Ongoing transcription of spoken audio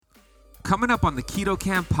Coming up on the Keto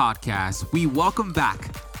Camp podcast, we welcome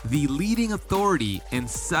back the leading authority in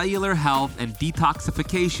cellular health and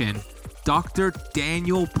detoxification, Dr.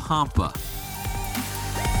 Daniel Pompa.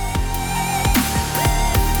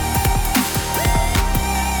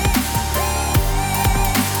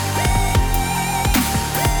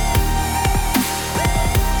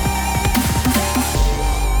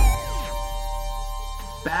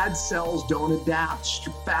 Bad cells don't adapt.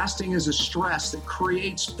 Fasting is a stress that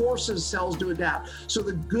forces cells to adapt. So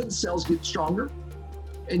the good cells get stronger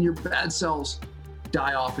and your bad cells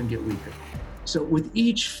die off and get weaker. So with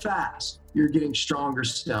each fast, you're getting stronger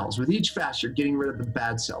cells. With each fast, you're getting rid of the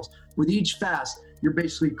bad cells. With each fast, you're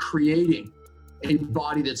basically creating a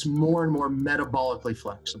body that's more and more metabolically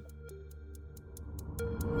flexible.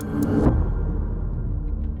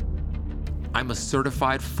 I'm a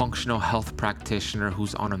certified functional health practitioner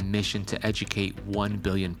who's on a mission to educate 1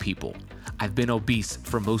 billion people. I've been obese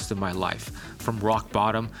for most of my life. From rock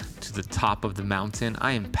bottom to the top of the mountain,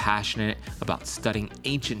 I am passionate about studying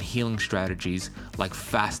ancient healing strategies like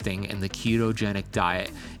fasting and the ketogenic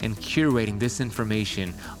diet and curating this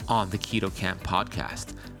information on the Keto Camp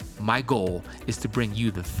podcast. My goal is to bring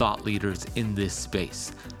you the thought leaders in this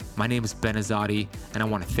space. My name is Ben Azadi, and I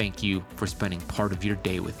want to thank you for spending part of your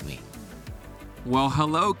day with me. Well,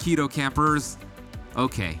 hello, Keto Campers.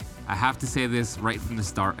 Okay, I have to say this right from the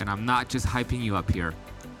start, and I'm not just hyping you up here.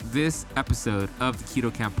 This episode of the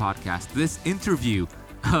Keto Camp podcast, this interview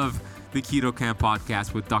of the Keto Camp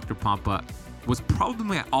podcast with Dr. Pompa was probably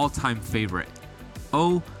my all-time favorite.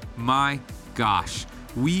 Oh my gosh.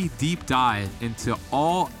 We deep dive into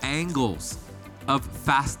all angles of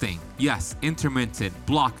fasting. Yes, intermittent,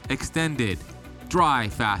 block, extended, dry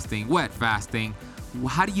fasting, wet fasting.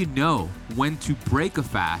 How do you know when to break a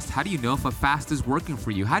fast? How do you know if a fast is working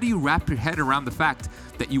for you? How do you wrap your head around the fact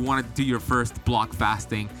that you want to do your first block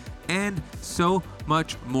fasting? And so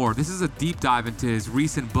much more. This is a deep dive into his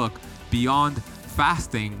recent book, Beyond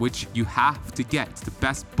Fasting, which you have to get. It's the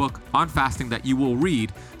best book on fasting that you will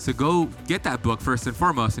read. So go get that book first and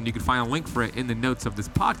foremost, and you can find a link for it in the notes of this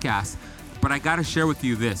podcast. But I got to share with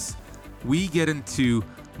you this. We get into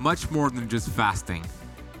much more than just fasting.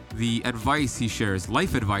 The advice he shares,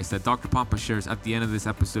 life advice that Dr. Pompa shares at the end of this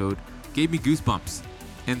episode, gave me goosebumps.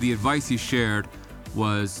 And the advice he shared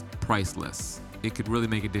was priceless. It could really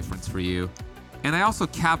make a difference for you. And I also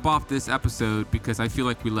cap off this episode because I feel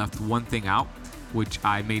like we left one thing out, which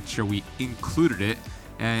I made sure we included it.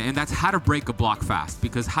 And that's how to break a block fast.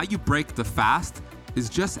 Because how you break the fast is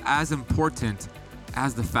just as important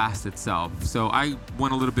as the fast itself. So I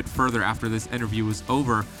went a little bit further after this interview was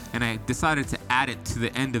over, and I decided to add it to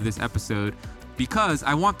the end of this episode because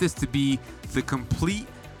I want this to be the complete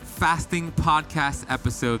fasting podcast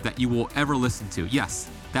episode that you will ever listen to. Yes,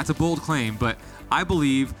 that's a bold claim, but I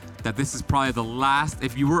believe that this is probably the last.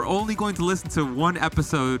 If you were only going to listen to one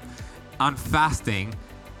episode on fasting,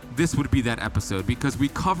 this would be that episode because we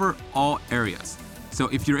cover all areas. So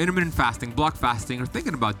if you're intermittent fasting, block fasting, or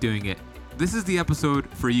thinking about doing it, this is the episode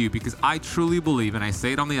for you because I truly believe, and I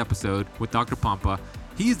say it on the episode with Dr. Pompa,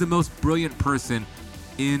 he's the most brilliant person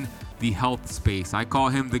in the health space. I call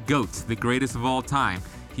him the GOAT, the greatest of all time.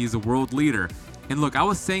 He's a world leader. And look, I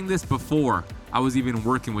was saying this before I was even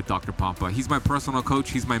working with Dr. Pompa. He's my personal coach.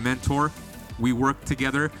 He's my mentor. We work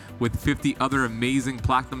together with 50 other amazing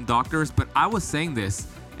platinum doctors. But I was saying this,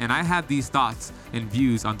 and I had these thoughts and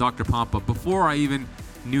views on Dr. Pompa before I even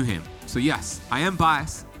knew him. So yes, I am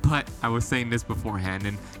biased. But I was saying this beforehand,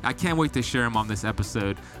 and I can't wait to share him on this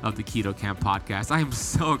episode of the Keto Camp podcast. I am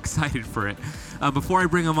so excited for it. Before I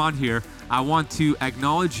bring him on here, I want to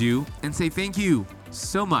acknowledge you and say thank you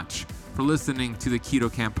so much for listening to the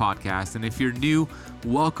Keto Camp podcast. And if you're new,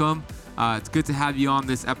 welcome. It's good to have you on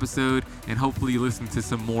this episode, and hopefully you listen to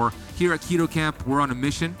some more. Here at Keto Camp, we're on a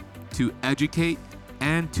mission to educate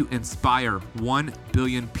and to inspire 1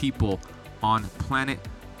 billion people on planet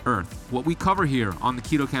Earth. What we cover here on the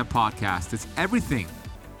Keto Camp podcast is everything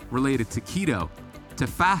related to keto, to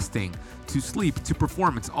fasting, to sleep, to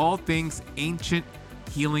performance, all things ancient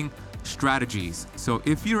healing strategies. So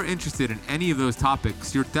if you're interested in any of those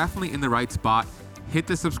topics, you're definitely in the right spot. Hit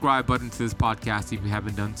the subscribe button to this podcast if you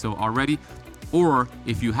haven't done so already. Or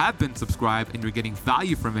if you have been subscribed and you're getting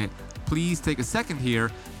value from it, please take a second here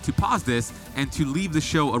to pause this and to leave the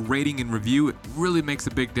show a rating and review. It really makes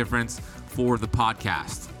a big difference for the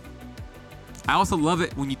podcast. I also love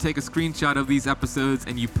it when you take a screenshot of these episodes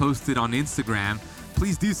and you post it on Instagram.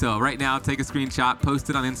 Please do so right now. Take a screenshot,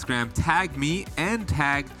 post it on Instagram, tag me and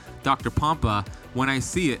tag Dr. Pompa. When I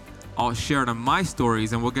see it, I'll share it on my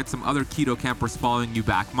stories and we'll get some other keto campers following you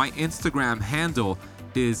back. My Instagram handle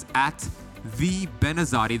is The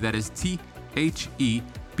Benazadi, that is TheBenazadi,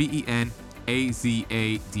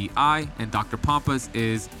 and Dr. Pompa's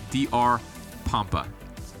is Dr. Pompa.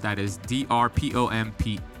 That is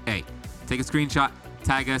DrPompa. Take a screenshot,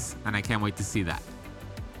 tag us, and I can't wait to see that.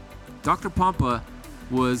 Dr. Pompa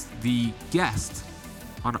was the guest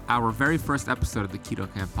on our very first episode of the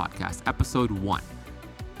Keto Camp podcast, episode 1.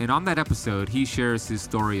 And on that episode, he shares his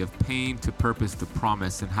story of pain to purpose to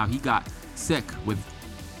promise and how he got sick with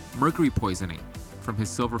mercury poisoning from his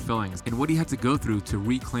silver fillings and what he had to go through to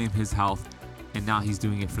reclaim his health. And now he's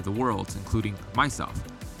doing it for the world, including myself.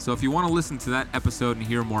 So if you want to listen to that episode and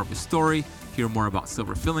hear more of his story, hear more about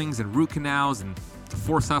silver fillings and root canals and the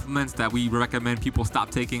 4 supplements that we recommend people stop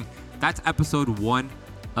taking, that's episode 1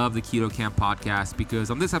 of the Keto Camp podcast, because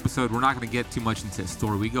on this episode, we're not going to get too much into his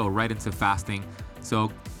story. We go right into fasting.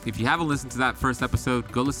 So if you haven't listened to that first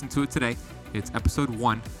episode, go listen to it today. It's episode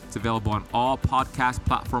 1. It's available on all podcast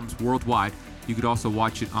platforms worldwide. You could also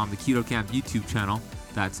watch it on the Keto Camp YouTube channel.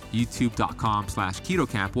 That's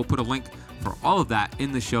youtube.com/KetoCamp. We'll put a link for all of that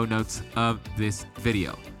in the show notes of this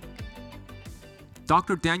video.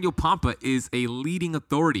 Dr. Daniel Pompa is a leading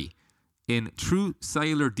authority in true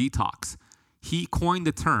cellular detox. He coined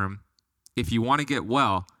the term, if you want to get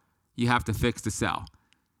well, you have to fix the cell.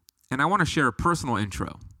 And I want to share a personal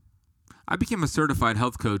intro. I became a certified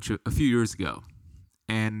health coach a few years ago,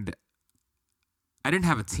 and I didn't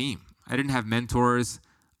have a team. I didn't have mentors.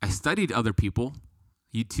 I studied other people,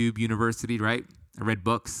 YouTube, university, right? I read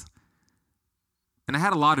books, and I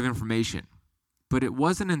had a lot of information. But it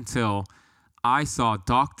wasn't until I saw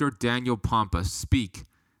Dr. Daniel Pompa speak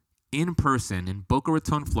in person in Boca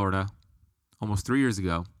Raton, Florida, almost 3 years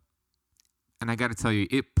ago. And I got to tell you,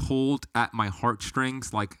 it pulled at my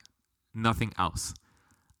heartstrings like nothing else.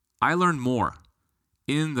 I learned more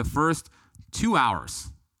in the first 2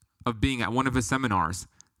 hours of being at one of his seminars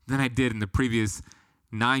than I did in the previous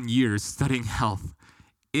 9 years studying health.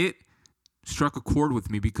 It struck a chord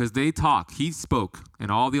with me because he spoke,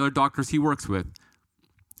 and all the other doctors he works with,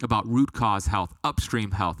 about root cause health,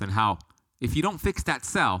 upstream health, and how if you don't fix that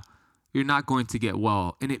cell, you're not going to get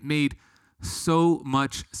well. And it made so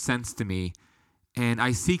much sense to me. And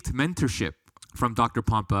I sought mentorship from Dr.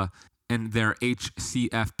 Pompa and their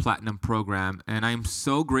HCF Platinum program. And I'm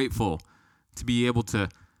so grateful to be able to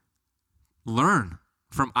learn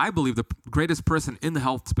from, I believe, the greatest person in the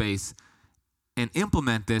health space and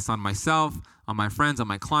implement this on myself, on my friends, on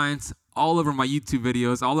my clients, all over my YouTube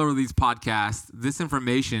videos, all over these podcasts. This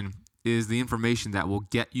information is the information that will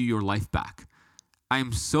get you your life back. I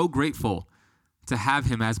am so grateful to have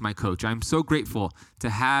him as my coach. I'm so grateful to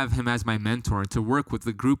have him as my mentor and to work with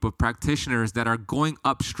a group of practitioners that are going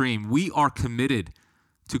upstream. We are committed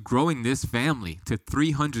to growing this family to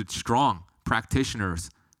 300 strong practitioners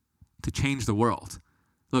to change the world.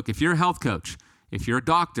 Look, if you're a health coach, if you're a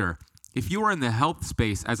doctor, if you are in the health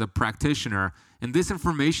space as a practitioner, and this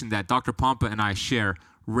information that Dr. Pompa and I share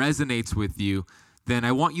resonates with you, then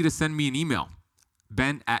I want you to send me an email,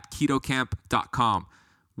 ben@ketocamp.com.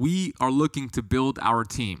 We are looking to build our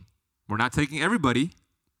team. We're not taking everybody.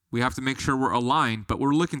 We have to make sure we're aligned, but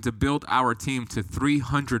we're looking to build our team to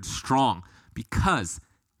 300 strong, because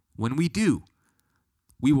when we do,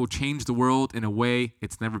 we will change the world in a way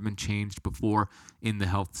it's never been changed before in the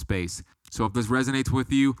health space. So if this resonates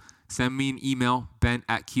with you, send me an email,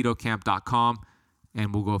 ben@ketocamp.com,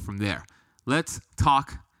 and we'll go from there. Let's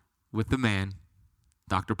talk with the man,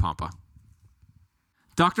 Dr. Pompa.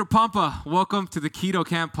 Dr. Pompa, welcome to the Keto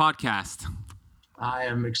Camp podcast. I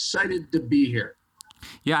am excited to be here.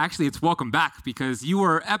 Yeah, actually, it's welcome back, because you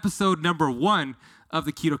were episode number 1 of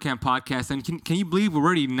the Keto Camp podcast. And can you believe we're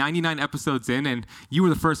already 99 episodes in, and you were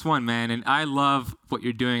the first one, man. And I love what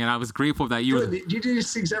you're doing, and I was grateful that you were. Do you do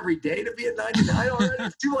these things every day to be at 99 already?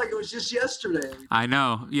 It seemed like it was just yesterday. I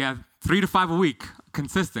know. Yeah, 3 to 5 a week,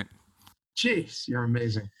 consistent. Jeez, you're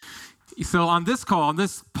amazing. So on this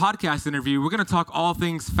podcast interview, we're going to talk all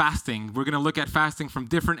things fasting. We're going to look at fasting from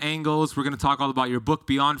different angles. We're going to talk all about your book,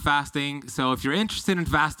 Beyond Fasting. So if you're interested in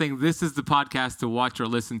fasting, this is the podcast to watch or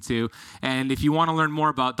listen to. And if you want to learn more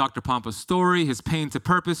about Dr. Pompa's story, his pain to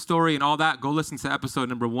purpose story, and all that, go listen to episode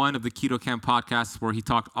number 1 of the Keto Camp podcast, where he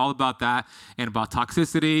talked all about that and about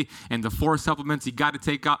toxicity and the 4 supplements you got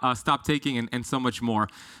to stop taking, and so much more.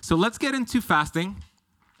 So let's get into fasting.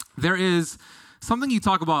 There is something you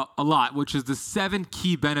talk about a lot, which is the 7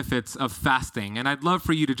 key benefits of fasting. And I'd love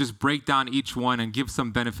for you to just break down each one and give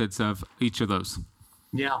some benefits of each of those.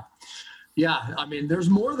 Yeah. I mean, there's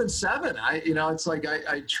more than 7. It's like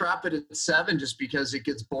I trap it at 7 just because it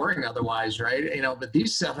gets boring otherwise, right? But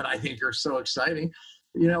these 7 I think are so exciting.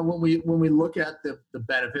 When we look at the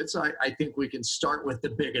benefits, I think we can start with the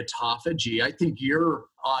big autophagy. I think your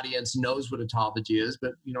audience knows what autophagy is,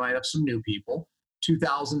 but I have some new people.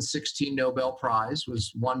 2016 Nobel Prize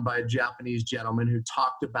was won by a Japanese gentleman who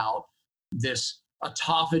talked about this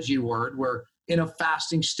autophagy word, where in a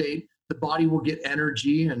fasting state, the body will get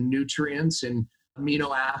energy and nutrients and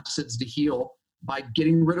amino acids to heal by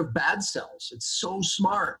getting rid of bad cells. It's so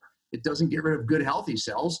smart. It doesn't get rid of good, healthy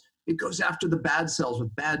cells. It goes after the bad cells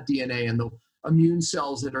with bad DNA and the immune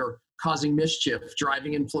cells that are causing mischief,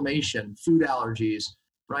 driving inflammation, food allergies,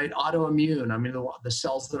 right? Autoimmune. I mean, the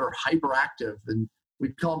cells that are hyperactive, and we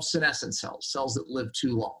call them senescent cells, cells that live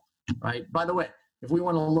too long, right? By the way, if we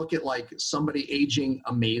want to look at like somebody aging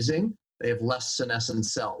amazing, they have less senescent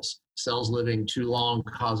cells living too long,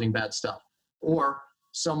 causing bad stuff. Or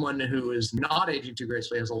someone who is not aging too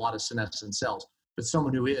gracefully has a lot of senescent cells, but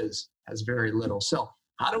someone who has very little. So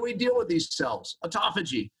how do we deal with these cells?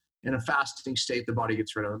 Autophagy. In a fasting state, the body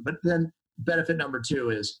gets rid of them. But then benefit number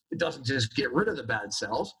 2 is it doesn't just get rid of the bad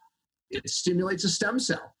cells. It stimulates a stem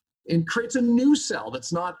cell and creates a new cell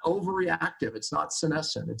that's not overreactive. It's not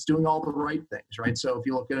senescent. It's doing all the right things, right? So if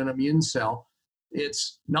you look at an immune cell,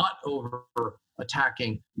 it's not over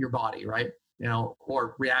attacking your body, right?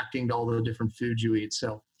 Or reacting to all the different foods you eat.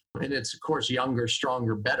 So, and it's of course younger,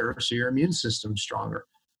 stronger, better. So your immune system's stronger.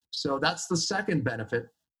 So that's the second benefit.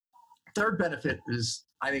 Third benefit is,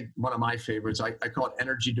 I think, one of my favorites. I call it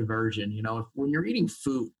energy diversion. When you're eating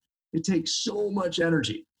food, it takes so much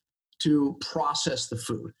energy to process the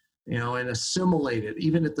food, and assimilate it,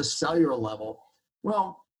 even at the cellular level.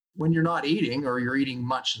 Well, when you're not eating, or you're eating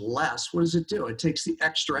much less, what does it do? It takes the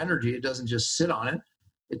extra energy. It doesn't just sit on it.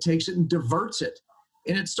 It takes it and diverts it.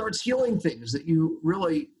 And it starts healing things that you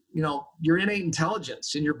really, your innate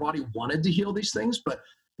intelligence in your body wanted to heal these things, but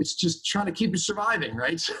it's just trying to keep you surviving,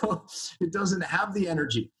 right? So it doesn't have the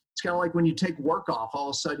energy. It's kind of like when you take work off, all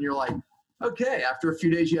of a sudden you're like, okay, after a few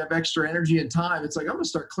days you have extra energy and time. It's like, I'm going to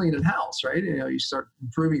start cleaning house, right? You start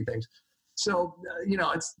improving things. So,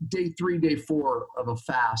 it's day 3, day 4 of a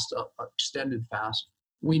fast, a extended fast.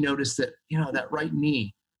 We notice that, that right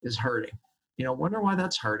knee is hurting. Wonder why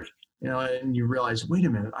that's hurting. And you realize, wait a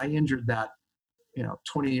minute, I injured that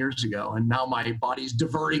 20 years ago, and now my body's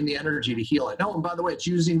diverting the energy to heal it. Oh, and by the way, it's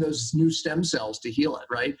using those new stem cells to heal it,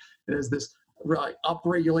 right? It has this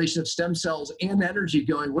upregulation of stem cells and energy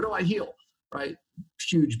going, what do I heal, right?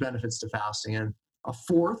 Huge benefits to fasting. And a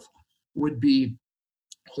fourth would be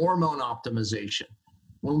hormone optimization.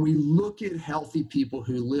 When we look at healthy people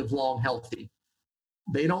who live long healthy,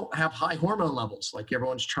 they don't have high hormone levels like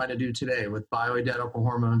everyone's trying to do today with bioidentical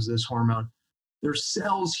hormones, this hormone. Their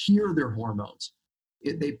cells hear their hormones.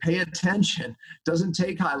 They pay attention. Doesn't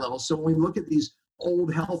take high levels. So when we look at these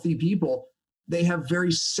old healthy people, they have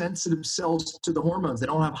very sensitive cells to the hormones. They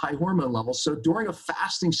don't have high hormone levels. So during a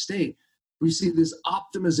fasting state, we see this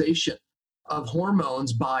optimization of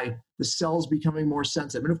hormones by the cells becoming more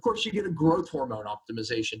sensitive. And of course, you get a growth hormone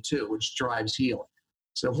optimization too, which drives healing.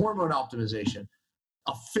 So hormone optimization.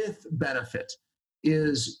 A fifth benefit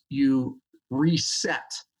is you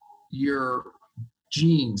reset your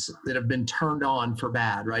genes that have been turned on for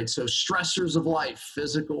bad, right? So stressors of life,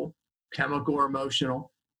 physical, chemical, or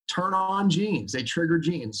emotional, turn on genes. They trigger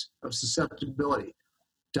genes of susceptibility,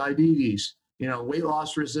 diabetes, weight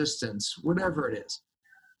loss resistance, whatever it is.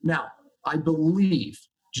 Now, I believe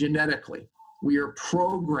genetically we are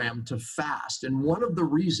programmed to fast. And one of the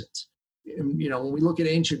reasons, when we look at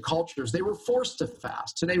ancient cultures, they were forced to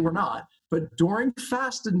fast. Today we're not. But during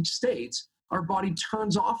fasting states, our body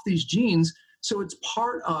turns off these genes. So it's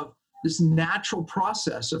part of this natural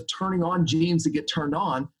process of turning on genes that get turned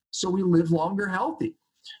on so we live longer healthy.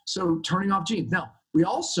 So turning off genes. Now, we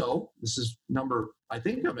also, this is number, I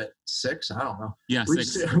think I'm at 6, I don't know. Yeah,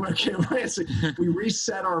 6. Okay, we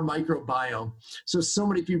reset our microbiome. So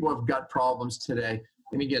many people have gut problems today.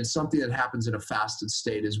 And again, something that happens in a fasted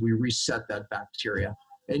state is we reset that bacteria.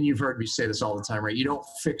 And you've heard me say this all the time, right? You don't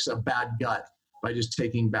fix a bad gut by just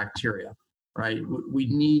taking bacteria, right? We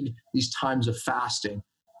need these times of fasting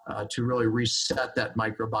to really reset that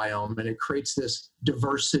microbiome. And it creates this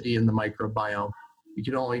diversity in the microbiome. You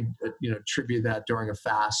can only attribute that during a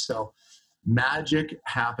fast. So magic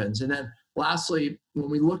happens. And then lastly, when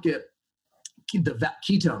we look at the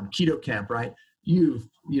keto camp, right?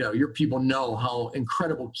 Your people know how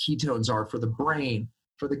incredible ketones are for the brain,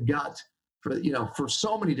 for the gut, for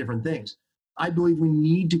so many different things. I believe we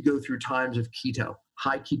need to go through times of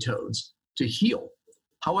high ketones to heal.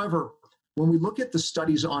 However, when we look at the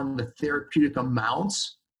studies on the therapeutic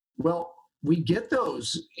amounts, well, we get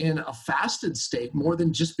those in a fasted state more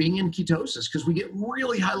than just being in ketosis, because we get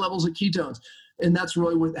really high levels of ketones. And that's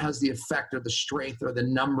really what has the effect, or the strength, or the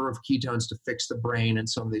number of ketones to fix the brain and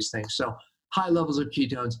some of these things. So high levels of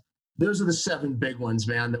ketones, those are the 7 big ones,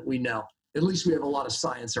 man, that we know. At least we have a lot of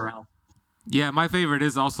science around. Yeah, my favorite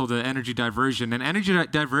is also the energy diversion. And energy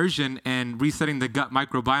diversion and resetting the gut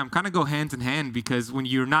microbiome kind of go hand in hand, because when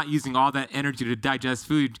you're not using all that energy to digest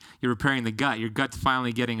food, you're repairing the gut. Your gut's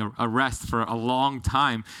finally getting a rest for a long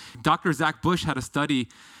time. Dr. Zach Bush had a study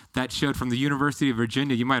that showed from the University of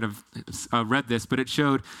Virginia. You might have read this, but it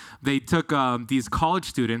showed they took these college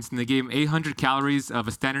students and they gave them 800 calories of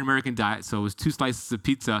a standard American diet. So it was 2 slices of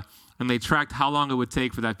pizza. And they tracked how long it would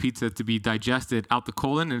take for that pizza to be digested out the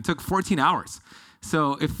colon, and it took 14 hours.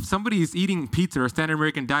 So if somebody is eating pizza or standard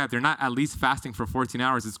American diet, they're not at least fasting for 14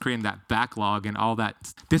 hours, it's creating that backlog and all that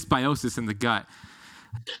dysbiosis in the gut.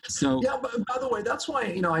 So yeah, but by the way, that's why,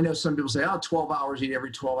 I know some people say, 12 hours, eat every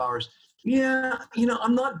 12 hours. Yeah,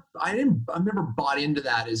 I never bought into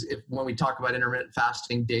that when we talk about intermittent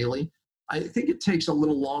fasting daily. I think it takes a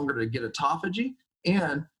little longer to get autophagy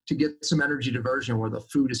and to get some energy diversion where the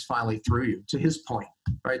food is finally through you, to his point,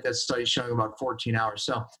 right? That study's showing about 14 hours.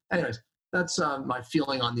 So anyways, that's my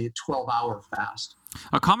feeling on the 12-hour fast.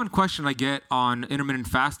 A common question I get on intermittent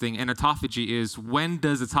fasting and autophagy is, when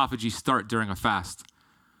does autophagy start during a fast?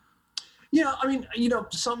 Yeah,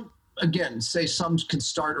 some can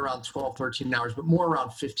start around 12, 13 hours, but more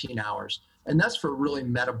around 15 hours. And that's for really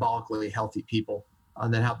metabolically healthy people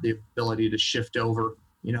that have the ability to shift over,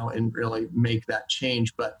 and really make that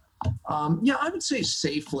change. But I would say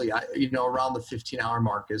safely, around the 15-hour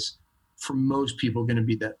mark is, for most people, going to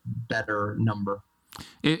be that better number.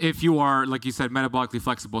 If you are, like you said, metabolically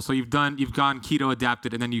flexible, so you've gone keto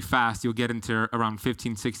adapted and then you fast, you'll get into around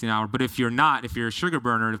 15, 16 hours. But if you're not, if you're a sugar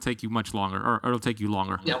burner, it'll take you much longer, or it'll take you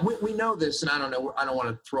longer. Yeah, we know this, and I don't know, I don't want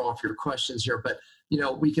to throw off your questions here, but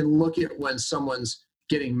we can look at when someone's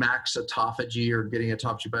getting max autophagy or getting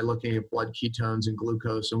autophagy by looking at blood ketones and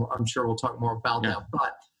glucose, and I'm sure we'll talk more about that.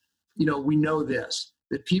 But we know this,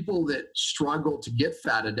 that people that struggle to get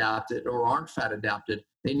fat adapted or aren't fat adapted,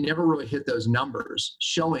 they never really hit those numbers,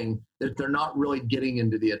 showing that they're not really getting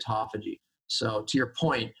into the autophagy. So to your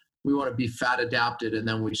point, we want to be fat adapted, and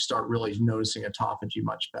then we start really noticing autophagy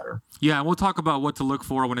much better. Yeah, and we'll talk about what to look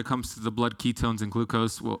for when it comes to the blood ketones and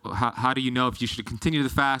glucose. Well, how do you know if you should continue the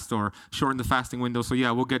fast or shorten the fasting window? So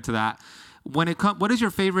yeah, we'll get to that. What is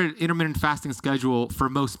your favorite intermittent fasting schedule for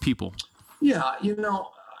most people? Yeah,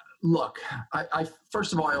 look, I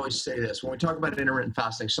first of all, I always say this. When we talk about intermittent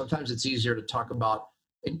fasting, sometimes it's easier to talk about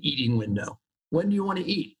an eating window. When do you want to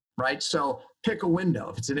eat, right? So pick a window.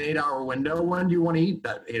 If it's an 8-hour window, when do you want to eat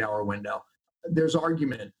that 8-hour window? There's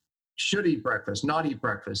argument. Should eat breakfast, not eat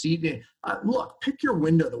breakfast. Look, pick your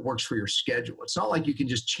window that works for your schedule. It's not like you can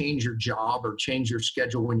just change your job or change your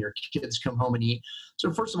schedule when your kids come home and eat.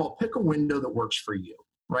 So first of all, pick a window that works for you,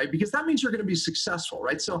 right? Because that means you're going to be successful,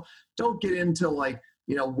 right? So don't get into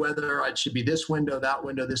whether it should be this window, that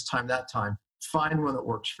window, this time, that time. Find one that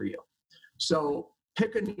works for you. So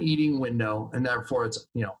pick an eating window, and therefore it's,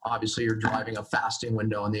 obviously you're driving a fasting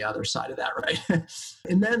window on the other side of that, right?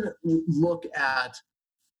 And then look at,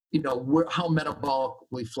 how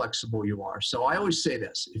metabolically flexible you are. So I always say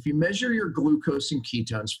this: if you measure your glucose and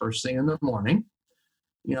ketones first thing in the morning,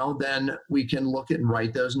 then we can look at and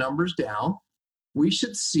write those numbers down. We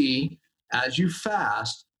should see, as you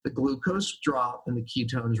fast, the glucose drop and the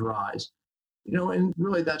ketones rise. And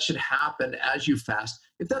really that should happen as you fast.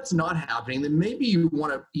 If that's not happening, then maybe you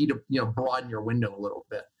want to broaden your window a little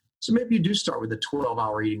bit. So maybe you do start with a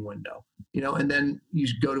 12-hour eating window, and then you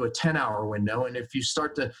go to a 10-hour window. And if you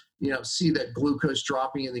start to, see that glucose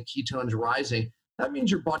dropping and the ketones rising, that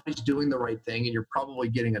means your body's doing the right thing and you're probably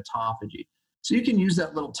getting autophagy. So you can use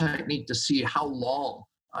that little technique to see how long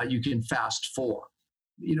you can fast for,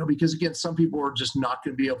 because again, some people are just not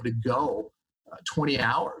going to be able to go 20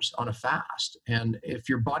 hours on a fast. And if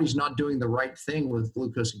your body's not doing the right thing with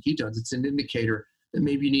glucose and ketones, it's an indicator that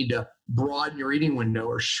maybe you need to broaden your eating window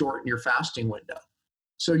or shorten your fasting window.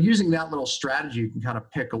 So using that little strategy, you can kind of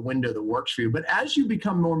pick a window that works for you. But as you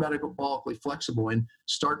become more metabolically flexible and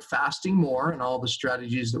start fasting more, and all the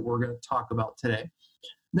strategies that we're going to talk about today,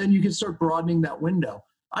 then you can start broadening that window.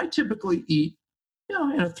 I typically eat,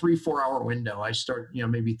 in a 3-4 hour window. I start,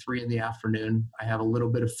 maybe 3 in the afternoon. I have a little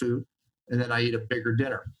bit of food, and then I eat a bigger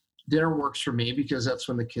dinner. Dinner works for me because that's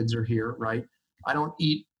when the kids are here, right? I don't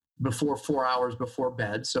eat before 4 hours before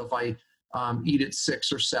bed. So if I eat at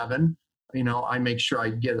 6 or 7, I make sure I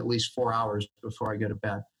get at least 4 hours before I go to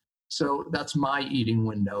bed. So that's my eating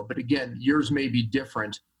window. But again, yours may be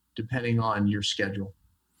different depending on your schedule.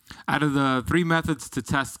 Out of the three methods to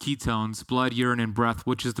test ketones, blood, urine, and breath,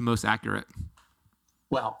 which is the most accurate?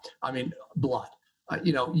 Well, I mean, blood.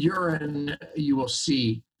 Urine, you will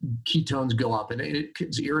see ketones go up. And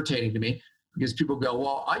it's irritating to me because people go,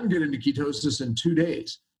 well, I can get into ketosis in 2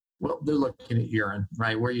 days. Well, they're looking at urine,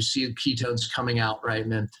 right, where you see ketones coming out, right,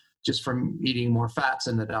 and then just from eating more fats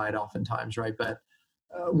in the diet oftentimes, right? But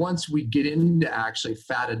once we get into actually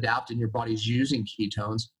fat adapt and your body's using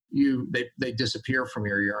ketones, they disappear from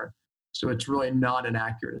your urine. So it's really not an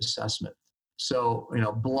accurate assessment. So,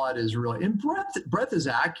 blood is really, and breath is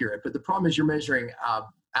accurate, but the problem is you're measuring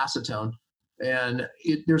acetone and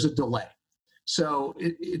there's a delay. So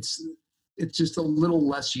it's just a little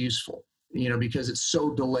less useful, because it's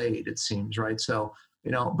so delayed, it seems, right? So,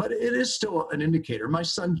 but it is still an indicator. My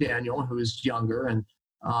son, Daniel, who is younger, and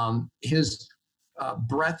his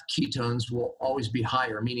breath ketones will always be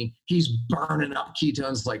higher, meaning he's burning up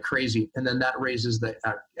ketones like crazy. And then that raises the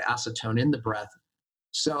acetone in the breath.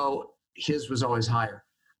 So his was always higher.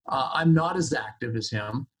 I'm not as active as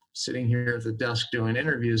him, sitting here at the desk doing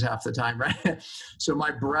interviews half the time, right? So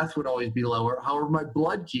my breath would always be lower. However, my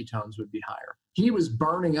blood ketones would be higher. He was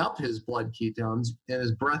burning up his blood ketones and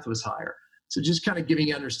his breath was higher. So just kind of giving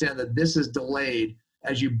you understand that this is delayed.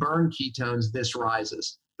 As you burn ketones, this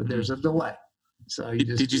rises, but there's a delay. So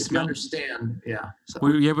did you smell? Understand? Yeah. So.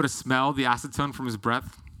 Were you able to smell the acetone from his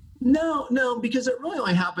breath? No, because it really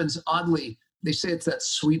only happens oddly. They say it's that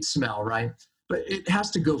sweet smell, right? But it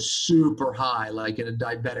has to go super high, like in a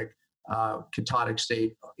diabetic ketotic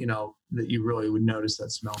state, that you really would notice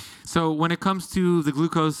that smell. So when it comes to the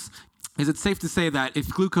glucose, is it safe to say that if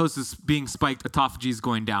glucose is being spiked, autophagy is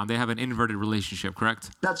going down? They have an inverted relationship,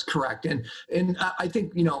 correct? That's correct. And I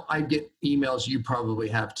think, I get emails, you probably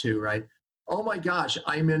have too, right? Oh my gosh,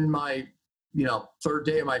 I'm in my, third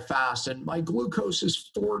day of my fast and my glucose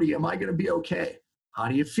is 40. Am I going to be okay? How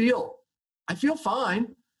do you feel? I feel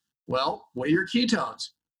fine. Well, what are your ketones?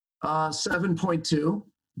 7.2.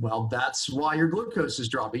 Well, that's why your glucose is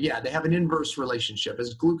dropping. Yeah, they have an inverse relationship.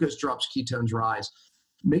 As glucose drops, ketones rise,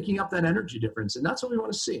 making up that energy difference. And that's what we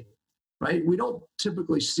want to see, right? We don't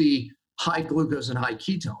typically see high glucose and high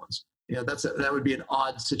ketones. That would be an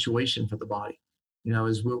odd situation for the body.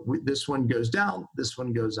 This one goes down, this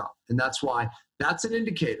one goes up. And that's why that's an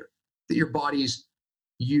indicator that your body's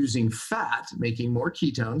using fat, making more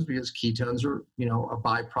ketones, because ketones are, a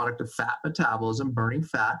byproduct of fat metabolism, burning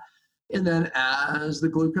fat. And then as the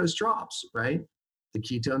glucose drops, right, the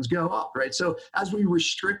ketones go up, right? So as we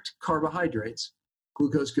restrict carbohydrates,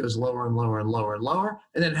 glucose goes lower and lower and lower and lower,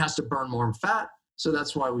 and then it has to burn more fat. So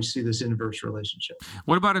that's why we see this inverse relationship.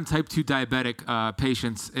 What about in type 2 diabetic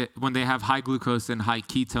patients when they have high glucose and high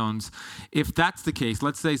ketones? If that's the case,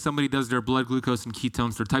 let's say somebody does their blood glucose and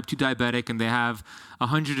ketones, they're type 2 diabetic and they have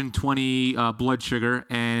 120 blood sugar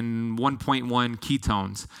and 1.1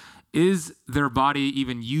 ketones. Is their body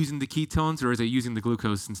even using the ketones or is it using the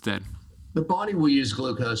glucose instead? The body will use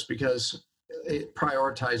glucose because it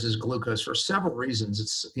prioritizes glucose for several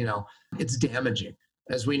reasons. It's damaging.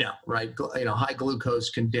 As we know, right? High glucose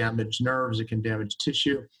can damage nerves, it can damage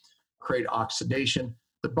tissue, create oxidation.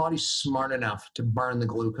 The body's smart enough to burn the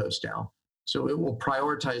glucose down. So it will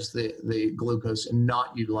prioritize the glucose and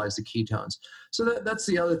not utilize the ketones. So that's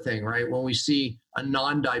the other thing, right? When we see a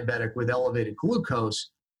non-diabetic with elevated glucose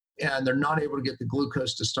and they're not able to get the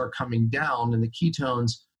glucose to start coming down, and the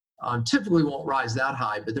ketones typically won't rise that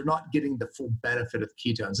high, but they're not getting the full benefit of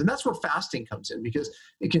the ketones. And that's where fasting comes in, because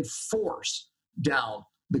it can force down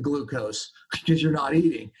the glucose because you're not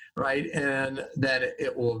eating, right? And then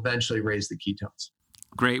it will eventually raise the ketones.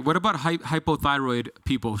 Great. What about hypothyroid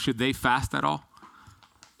people? Should they fast at all?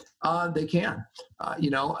 They can.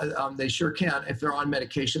 They sure can. If they're on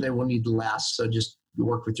medication, they will need less. So just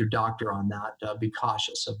work with your doctor on that. Be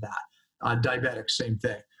cautious of that. Diabetics, same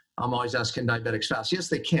thing. I'm always asking diabetics fast. Yes,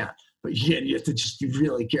 they can. But again, you have to just be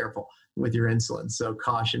really careful with your insulin. So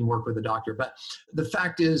caution, work with a doctor. But the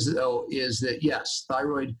fact is, though, is that yes,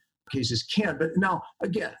 thyroid cases can. But now,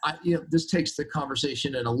 again, this takes the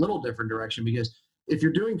conversation in a little different direction, because if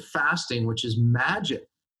you're doing fasting, which is magic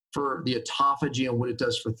for the autophagy and what it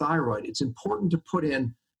does for thyroid, it's important to put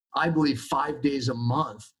in, I believe, 5 days a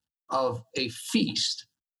month of a feast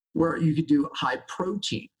where you could do high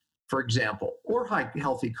protein, for example, or high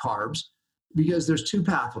healthy carbs. Because there's two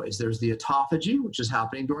pathways. There's the autophagy, which is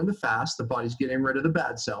happening during the fast. The body's getting rid of the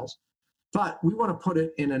bad cells. But we want to put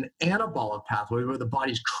it in an anabolic pathway where the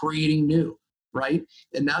body's creating new, right?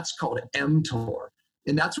 And that's called mTOR.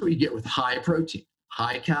 And that's what you get with high protein,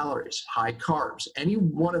 high calories, high carbs. Any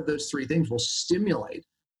one of those three things will stimulate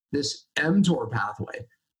this mTOR pathway.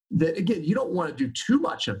 That, again, you don't want to do too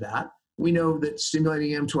much of that, We know that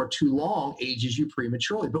stimulating mTOR too long ages you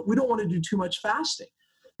prematurely, but we don't want to do too much fasting.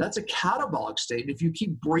 That's a catabolic state. And if you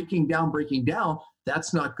keep breaking down,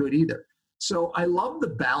 that's not good either. So I love the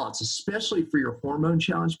balance, especially for your hormone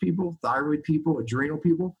challenge people, thyroid people, adrenal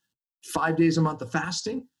people. 5 days a month of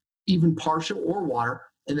fasting, even partial or water,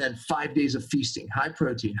 and then 5 days of feasting, high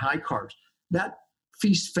protein, high carbs. That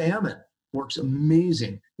feast famine works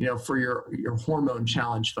amazing, for your hormone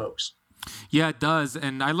challenge folks. Yeah, it does.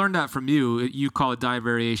 And I learned that from you. You call it diet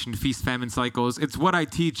variation, feast famine cycles. It's what I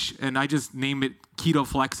teach, and I just name it keto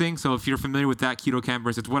flexing. So if you're familiar with that, keto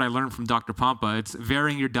campers, it's what I learned from Dr. Pompa. It's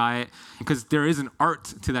varying your diet because there is an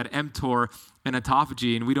art to that mTOR and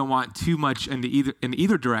autophagy, and we don't want too much in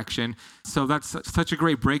either direction. So that's such a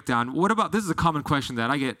great breakdown. What about, this is a common question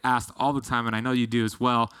that I get asked all the time, and I know you do as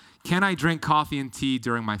well. Can I drink coffee and tea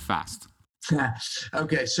during my fast?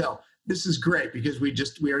 Okay, so this is great because we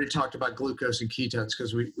already talked about glucose and ketones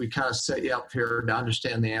because we kind of set you up here to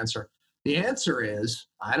understand the answer. The answer is,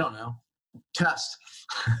 I don't know, test.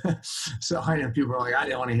 So I know people are like, I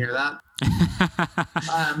didn't want to hear that.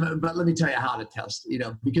 But let me tell you how to test,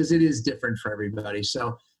 because it is different for everybody.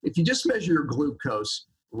 So if you just measure your glucose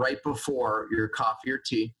right before your coffee or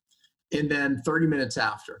tea, and then 30 minutes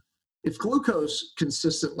after, if glucose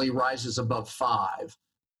consistently rises above 5,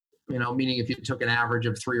 meaning if you took an average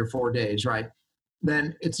of 3 or 4 days, right,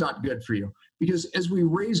 then it's not good for you. Because as we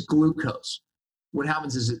raise glucose, what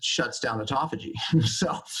happens is it shuts down autophagy.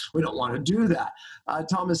 So we don't want to do that.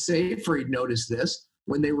 Thomas Seyfried noticed this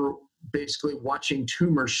when they were basically watching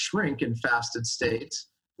tumors shrink in fasted states,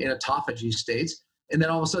 in autophagy states, and then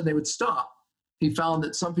all of a sudden they would stop. He found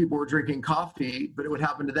that some people were drinking coffee, but it would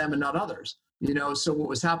happen to them and not others. So what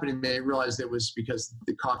was happening, they realized it was because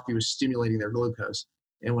the coffee was stimulating their glucose.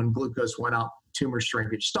 And when glucose went up, tumor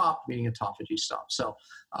shrinkage stopped, meaning autophagy stopped. So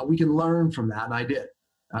we can learn from that, and I did.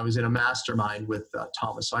 I was in a mastermind with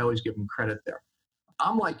Thomas, so I always give him credit there.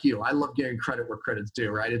 I'm like you. I love giving credit where credit's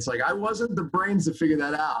due, right? It's like I wasn't the brains to figure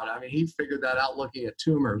that out. I mean, he figured that out looking at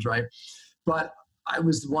tumors, right? But I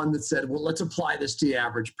was the one that said, well, let's apply this to the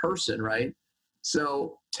average person, right?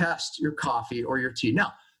 So test your coffee or your tea.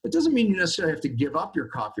 Now, it doesn't mean you necessarily have to give up your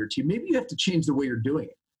coffee or tea. Maybe you have to change the way you're doing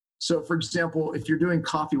it. So, for example, if you're doing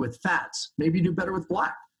coffee with fats, maybe you do better with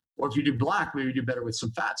black. Or if you do black, maybe you do better with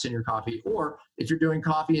some fats in your coffee. Or if you're doing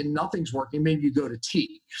coffee and nothing's working, maybe you go to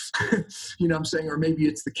tea. You know what I'm saying? Or maybe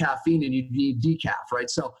it's the caffeine and you need decaf, right?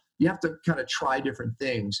 So you have to kind of try different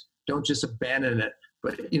things. Don't just abandon it.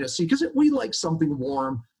 But, see, because we like something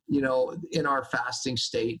warm, in our fasting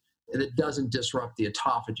state, and it doesn't disrupt the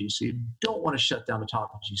autophagy. So you don't want to shut down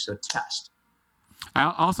autophagy, so test.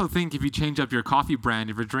 I also think if you change up your coffee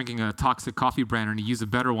brand, if you're drinking a toxic coffee brand and you use a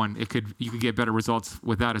better one, you could get better results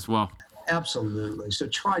with that as well. Absolutely. So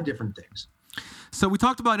try different things. So we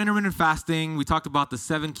talked about intermittent fasting. We talked about the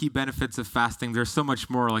 7 key benefits of fasting. There's so much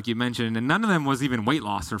more, like you mentioned, and none of them was even weight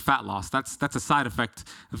loss or fat loss. That's a side effect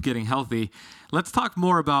of getting healthy. Let's talk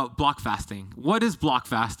more about block fasting. What is block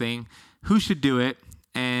fasting? Who should do it?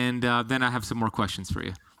 And then I have some more questions for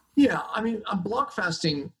you. Yeah, I mean, block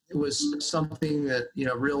fasting was something that,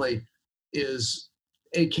 really is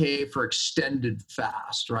AKA for extended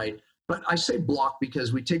fast, right? But I say block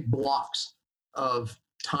because we take blocks of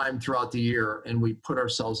time throughout the year and we put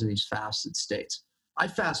ourselves in these fasted states. I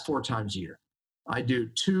fast 4 times a year. I do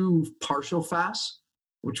 2 partial fasts,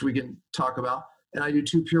 which we can talk about, and I do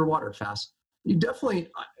 2 pure water fasts. You definitely,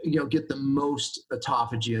 get the most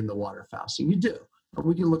autophagy in the water fasting. You do.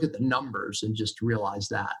 We can look at the numbers and just realize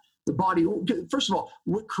that. The body, first of all,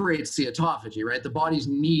 what creates the autophagy, right? The body's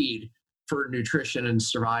need for nutrition and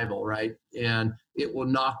survival, right? And it will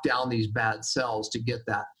knock down these bad cells to get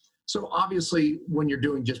that. So obviously, when you're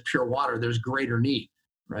doing just pure water, there's greater need,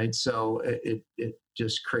 right? So it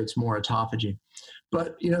just creates more autophagy.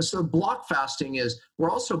 But, so block fasting is,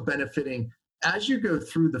 we're also benefiting, as you go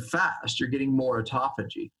through the fast, you're getting more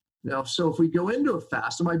autophagy. So if we go into a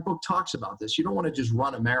fast, and my book talks about this, you don't want to just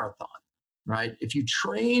run a marathon, right? If you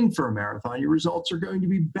train for a marathon, your results are going to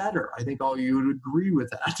be better. I think all you would agree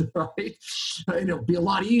with that, right? It'll be a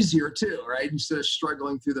lot easier too, right? Instead of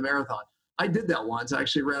struggling through the marathon. I did that once. I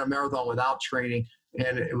actually ran a marathon without training,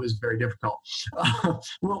 and it was very difficult.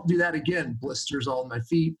 Won't do that again. Blisters all in my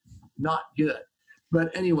feet. Not good.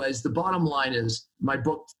 But anyways, the bottom line is my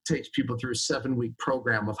book takes people through a 7-week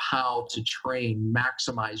program of how to train,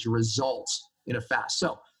 maximize your results in a fast.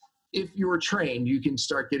 So if you're trained, you can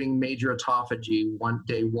start getting major autophagy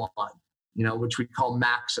day one, which we call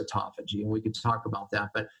max autophagy. And we can talk about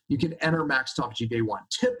that, but you can enter max autophagy day 1.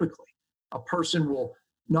 Typically, a person will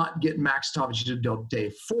not get max autophagy until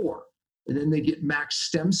day 4. And then they get max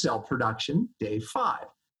stem cell production day 5.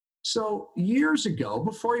 So years ago,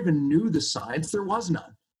 before I even knew the science, there was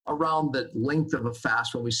none around the length of a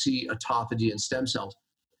fast when we see autophagy and stem cells.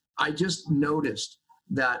 I just noticed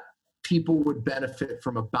that people would benefit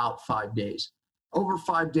from about 5 days. Over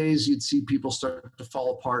 5 days, you'd see people start to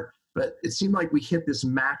fall apart, but it seemed like we hit this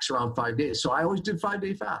max around 5 days. So I always did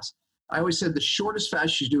 5-day fast. I always said the shortest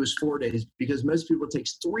fast you do is 4 days because most people it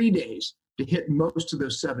takes 3 days to hit most of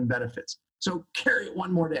those 7 benefits. So carry it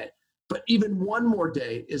one more day. But even one more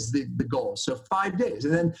day is the goal. So 5 days.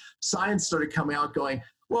 And then science started coming out going,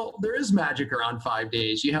 well, there is magic around 5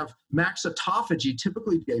 days. You have max autophagy,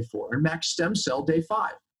 typically day 4, and max stem cell day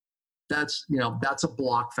 5. That's a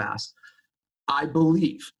block fast. I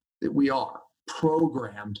believe that we are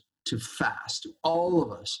programmed to fast. All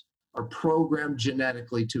of us are programmed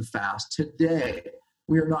genetically to fast. Today,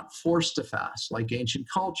 we are not forced to fast like ancient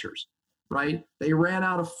cultures, right? They ran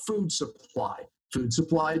out of food supply. Food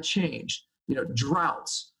supply changed,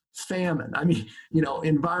 droughts, famine.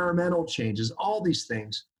 Environmental changes, all these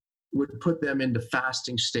things would put them into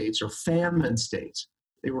fasting states or famine states.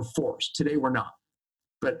 They were forced. Today, we're not.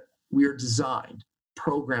 But we are designed,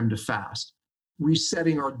 programmed to fast,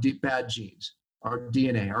 resetting our bad genes, our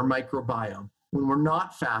DNA, our microbiome. When we're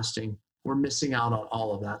not fasting, we're missing out on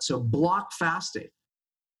all of that. So block fasting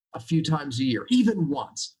a few times a year, even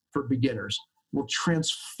once for beginners, will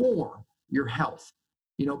transform your health.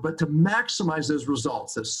 But to maximize those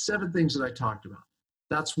results, those 7 things that I talked about,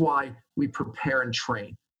 that's why we prepare and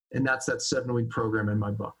train. And that's that 7-week program in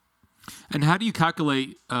my book. And how do you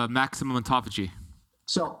calculate maximum autophagy?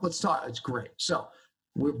 So let's talk. It's great. So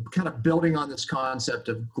we're kind of building on this concept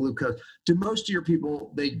of glucose. Do most of your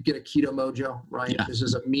people, they get a Keto Mojo, right? Yeah. This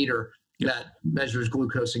is a meter that measures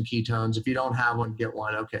glucose and ketones. If you don't have one, get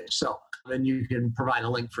one. Okay. So then you can provide a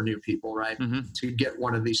link for new people, right? To get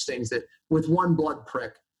one of these things that with one blood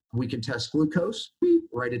prick, we can test glucose, beep,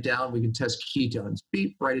 write it down. We can test ketones,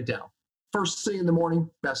 beep, write it down. First thing in the morning,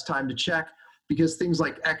 best time to check, because things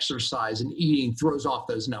like exercise and eating throws off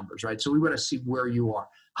those numbers, right? So we want to see where you are.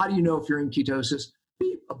 How do you know if you're in ketosis?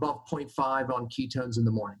 Beep, above 0.5 on ketones in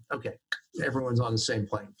the morning. Okay, everyone's on the same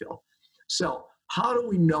playing field. So how do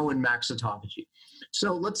we know in max autophagy?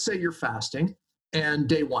 So let's say you're fasting and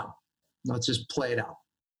day 1, let's just play it out.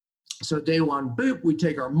 So day 1, boop, we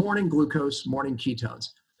take our morning glucose, morning ketones.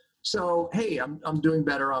 So, hey, I'm doing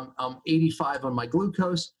better. I'm 85 on my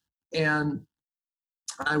glucose, and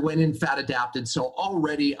I went in fat adapted. So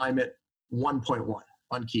already I'm at 1.1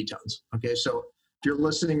 on ketones. Okay, so if you're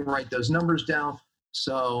listening, write those numbers down.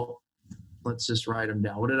 So let's just write them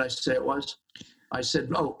down. What did I say it was? I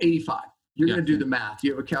said, 85. You're going to do the math.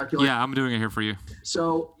 You have a calculator? Yeah, I'm doing it here for you.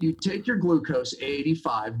 So you take your glucose,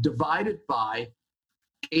 85, divide it by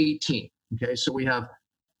 18. Okay, so we have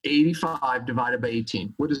 85 divided by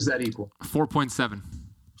 18. What does that equal? 4.7.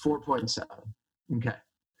 4.7. Okay.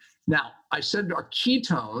 Now, I said our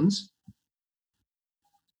ketones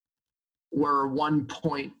were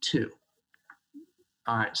 1.2.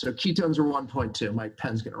 All right, so ketones are 1.2. My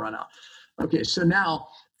pen's going to run out. Okay, so now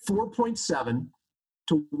 4.7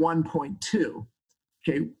 to 1.2.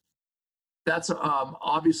 Okay, that's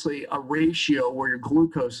obviously a ratio where your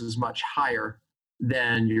glucose is much higher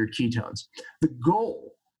than your ketones. The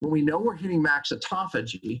goal, when we know we're hitting max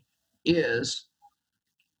autophagy, is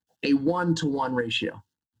a 1-to-1 ratio.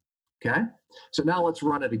 Okay, so now let's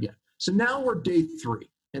run it again. So now we're day 3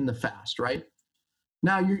 in the fast, right?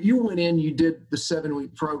 Now you went in, you did the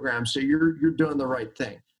 7-week program, so you're doing the right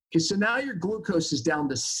thing. Okay, so now your glucose is down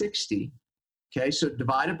to 60. Okay, so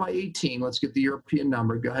divided by 18. Let's get the European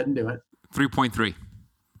number. Go ahead and do it. 3.3.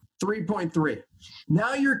 3.3.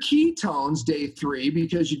 Now your ketones, day 3,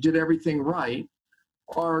 because you did everything right,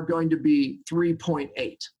 are going to be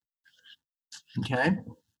 3.8. Okay,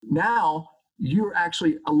 now you're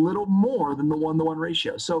actually a little more than the 1-to-1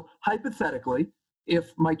 ratio. So hypothetically,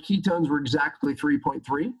 if my ketones were exactly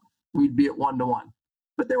 3.3, we'd be at 1-to-1.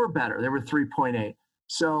 But they were better. They were 3.8.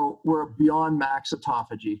 So we're beyond max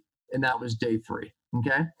autophagy, and that was day 3.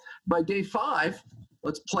 Okay. By day 5,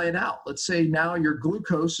 let's play it out. Let's say now your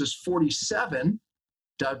glucose is 47.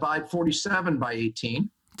 Divide 47 by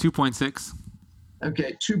 18. 2.6.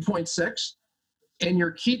 Okay, 2.6. And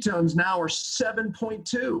your ketones now are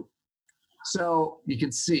 7.2. So you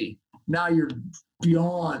can see now you're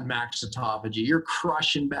beyond max autophagy. You're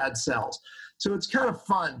crushing bad cells. So it's kind of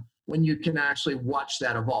fun when you can actually watch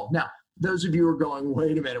that evolve. Now, those of you who are going,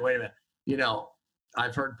 wait a minute.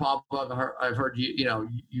 I've heard Pompa, I've heard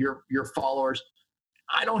your followers.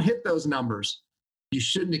 I don't hit those numbers. You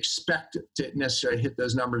shouldn't expect to necessarily hit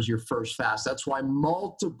those numbers your first fast. That's why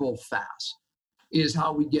multiple fasts is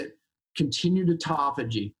how we get continued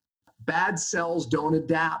autophagy Bad cells don't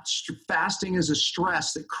adapt. Fasting is a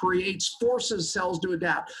stress that forces cells to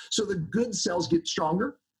adapt. So the good cells get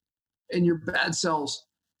stronger and your bad cells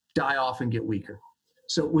die off and get weaker.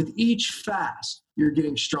 So with each fast, you're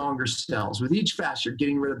getting stronger cells. With each fast, you're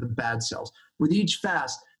getting rid of the bad cells. With each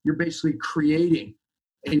fast, you're basically creating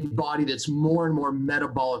a body that's more and more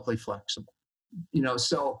metabolically flexible.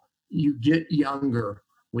 So you get younger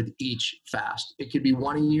with each fast. It could be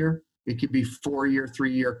 1 a year, it could be 4 a year,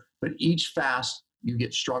 3 a year, but each fast you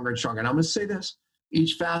get stronger and stronger. And I'm going to say this,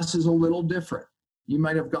 each fast is a little different. You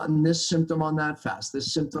might have gotten this symptom on that fast,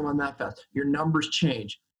 this symptom on that fast. Your numbers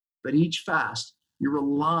change, but each fast you're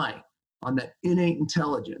relying on that innate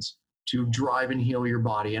intelligence to drive and heal your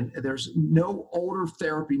body. And there's no older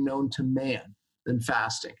therapy known to man than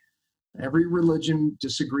fasting. Every religion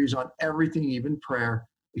disagrees on everything, even prayer,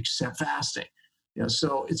 except fasting.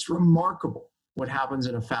 So it's remarkable what happens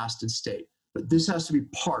in a fasted state. But this has to be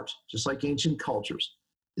part, just like ancient cultures,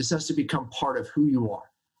 this has to become part of who you are.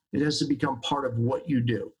 It has to become part of what you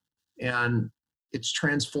do. And it's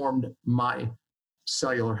transformed my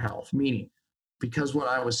cellular health, meaning because when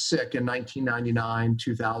I was sick in 1999,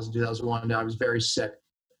 2000, 2001, I was very sick.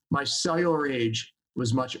 My cellular age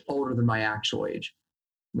was much older than my actual age.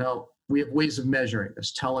 Now, we have ways of measuring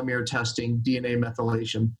this, telomere testing, DNA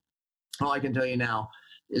methylation. All I can tell you now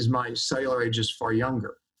is my cellular age is far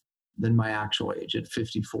younger than my actual age at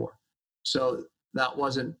 54. So that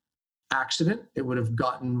wasn't accident. It would have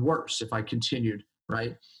gotten worse if I continued,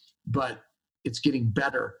 right? But it's getting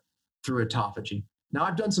better through autophagy. Now,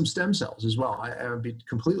 I've done some stem cells as well. I'll be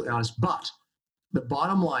completely honest, but the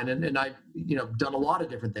bottom line, and I've done a lot of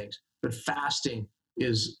different things, but fasting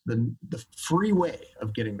is the free way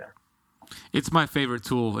of getting there. It's my favorite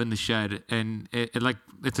tool in the shed, and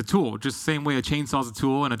it's a tool, just the same way a chainsaw is a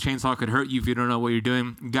tool, and a chainsaw could hurt you if you don't know what you're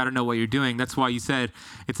doing. You got to know what you're doing. That's why you said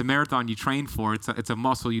it's a marathon you train for. It's a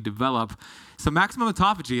muscle you develop. So maximum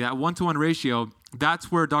autophagy, that 1-to-1 ratio,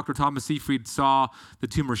 that's where Dr. Thomas Seyfried saw the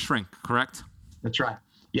tumor shrink, correct? That's right.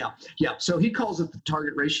 Yeah. So he calls it the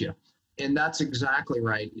target ratio, and that's exactly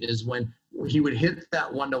right. Is when he would hit that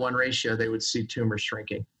 1-to-1 ratio, they would see tumor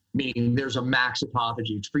shrinking. Meaning there's a max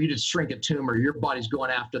autophagy. For you to shrink a tumor, your body's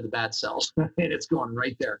going after the bad cells, and it's going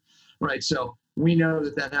right there, right? So we know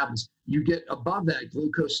that happens. You get above that,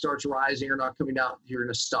 glucose starts rising or not coming out, you're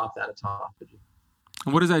going to stop that autophagy.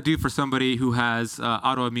 What does that do for somebody who has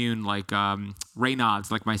autoimmune, like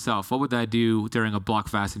Raynaud's, like myself? What would that do during a block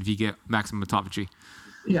fast if you get maximum autophagy?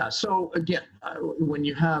 Yeah, so again, when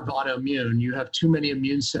you have autoimmune, you have too many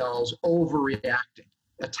immune cells overreacting,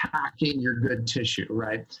 attacking your good tissue,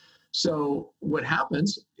 right? So what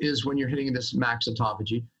happens is when you're hitting this max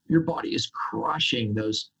autophagy, your body is crushing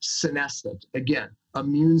those senescent, again,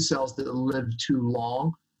 immune cells that live too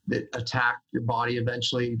long, that attack your body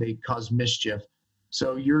eventually, they cause mischief.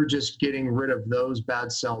 So you're just getting rid of those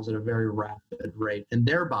bad cells at a very rapid rate, and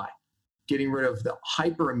thereby getting rid of the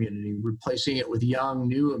hyperimmunity, replacing it with young,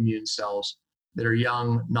 new immune cells that are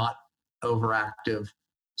young, not overactive.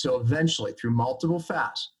 So eventually, through multiple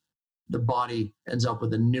fasts, the body ends up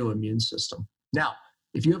with a new immune system. Now,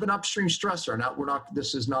 if you have an upstream stressor,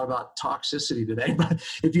 this is not about toxicity today, but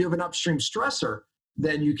if you have an upstream stressor,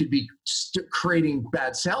 then you could be creating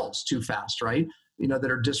bad cells too fast, right?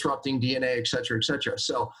 That are disrupting DNA, et cetera, et cetera.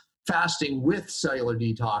 So fasting with cellular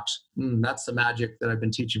detox, that's the magic that I've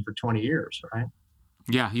been teaching for 20 years, right?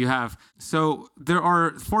 Yeah, you have. So there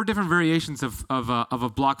are 4 different variations of a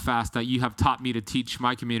block fast that you have taught me to teach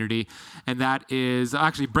my community, and that is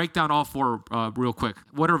actually break down all 4 real quick.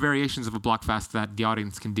 What are variations of a block fast that the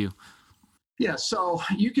audience can do? Yeah, so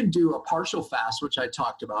you can do a partial fast, which I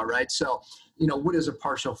talked about, right? So, what is a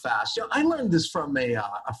partial fast? I learned this from a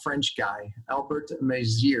French guy, Albert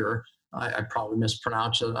Mézières. I probably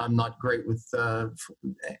mispronounced it. I'm not great with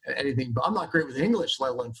anything, but I'm not great with English,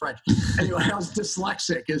 let alone French. Anyway, I was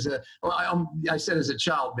dyslexic I said as a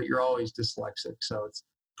child, but you're always dyslexic. So it's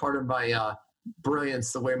part of my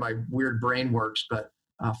brilliance, the way my weird brain works, but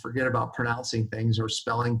forget about pronouncing things or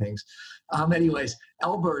spelling things. Anyways,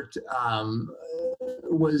 Albert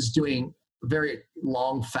was doing very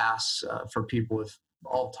long fasts for people with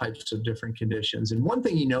all types of different conditions. And one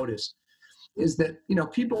thing he noticed is that,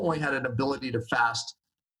 people only had an ability to fast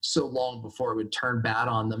so long before it would turn bad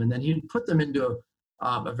on them. And then he'd put them into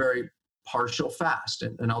a very partial fast.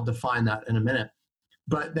 And I'll define that in a minute.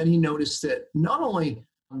 But then he noticed that not only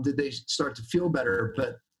did they start to feel better,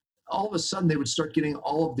 but all of a sudden they would start getting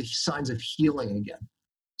all of the signs of healing again.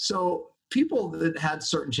 So people that had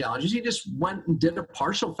certain challenges, he just went and did a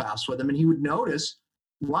partial fast with them, and he would notice,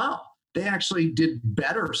 wow, they actually did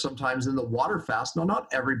better sometimes than the water fast. No, not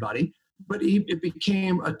everybody, but it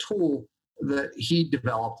became a tool that he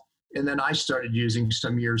developed, and then I started using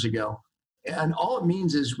some years ago. And all it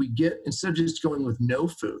means is we get, instead of just going with no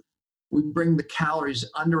food, we bring the calories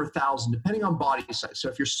under 1,000, depending on body size. So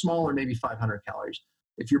if you're smaller, maybe 500 calories.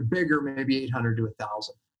 If you're bigger, maybe 800 to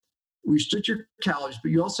 1,000. We restrict your calories,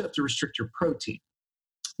 but you also have to restrict your protein,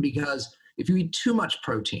 because if you eat too much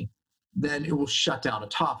protein, then it will shut down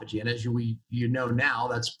autophagy. And as you know now,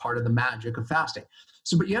 that's part of the magic of fasting.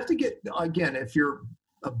 So, but you have to get, again, if you're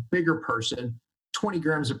a bigger person, 20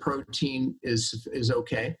 grams of protein is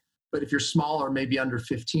okay. But if you're smaller, maybe under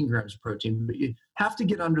 15 grams of protein. But you have to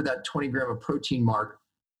get under that 20 gram of protein mark,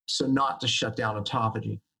 so not to shut down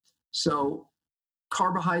autophagy. So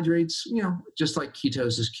carbohydrates, just like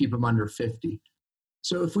ketosis, keep them under 50.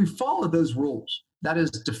 So if we follow those rules, that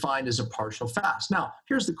is defined as a partial fast. Now,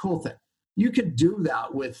 here's the cool thing. You could do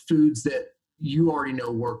that with foods that you already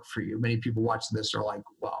know work for you. Many people watching this are like,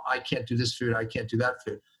 well, I can't do this food, I can't do that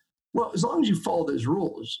food. Well, as long as you follow those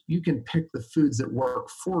rules, you can pick the foods that work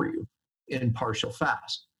for you in partial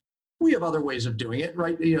fast. We have other ways of doing it,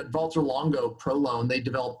 right? Valter Longo, Prolone, they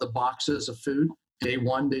developed the boxes of food, day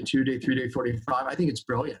 1, day 2, day 3, day 45. I think it's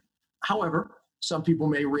brilliant. However, some people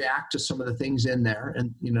may react to some of the things in there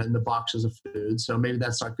and, in the boxes of food. So maybe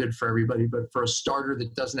that's not good for everybody, but for a starter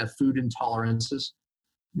that doesn't have food intolerances,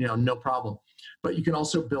 no problem. But you can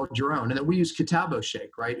also build your own. And then we use Ketabo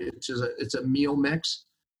Shake, right? It's a meal mix.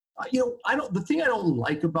 The thing I don't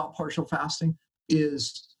like about partial fasting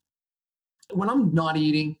is when I'm not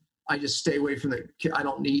eating, I just stay away from I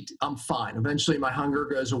don't eat, I'm fine. Eventually my hunger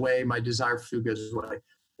goes away, my desire for food goes away.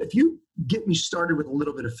 If you get me started with a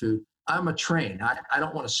little bit of food, I'm a train. I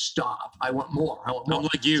don't want to stop. I want more. I'm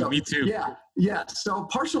like you, me too. Yeah. So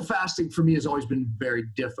partial fasting for me has always been very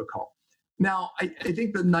difficult. Now, I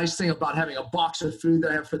think the nice thing about having a box of food that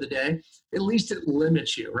I have for the day, at least it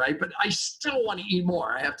limits you, right? But I still want to eat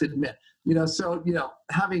more, I have to admit. So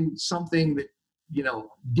having something that,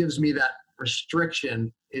 gives me that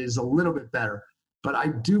restriction is a little bit better. But I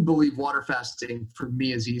do believe water fasting for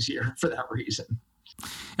me is easier for that reason.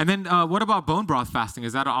 And then what about bone broth fasting?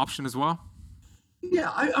 Is that an option as well? Yeah,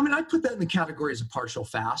 I put that in the category as a partial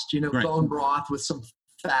fast, right. Bone broth with some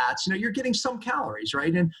fats, you're getting some calories,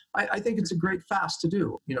 right? And I think it's a great fast to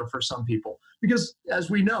do, for some people, because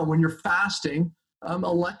as we know, when you're fasting,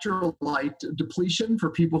 electrolyte depletion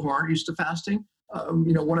for people who aren't used to fasting,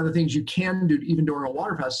 one of the things you can do even during a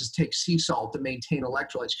water fast is take sea salt to maintain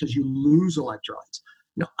electrolytes, because you lose electrolytes.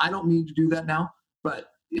 I don't need to do that now,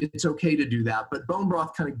 but it's okay to do that. But bone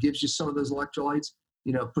broth kind of gives you some of those electrolytes,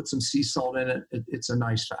 put some sea salt in it. It's a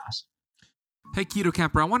nice fast. Hey, Keto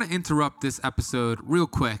Camper, I want to interrupt this episode real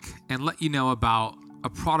quick and let you know about a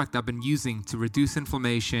product I've been using to reduce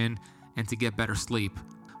inflammation and to get better sleep.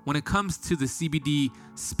 When it comes to the CBD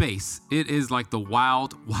space, it is like the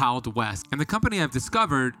wild, wild west. And the company I've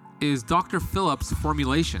discovered is Dr. Phillips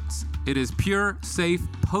Formulations. It is pure, safe,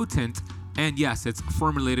 potent, and yes, it's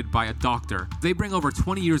formulated by a doctor. They bring over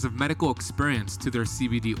 20 years of medical experience to their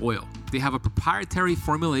CBD oil. They have a proprietary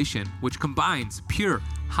formulation which combines pure,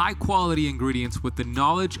 high-quality ingredients with the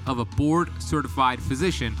knowledge of a board-certified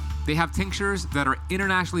physician. They have tinctures that are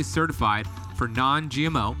internationally certified for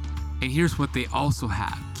non-GMO. And here's what they also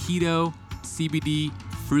have: keto CBD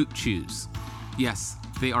fruit chews. Yes,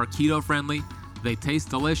 they are keto-friendly, they taste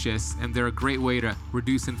delicious, and they're a great way to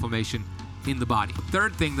reduce inflammation in the body. The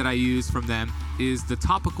third thing that I use from them is the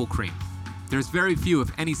topical cream. There's very few, if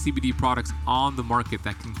any, CBD products on the market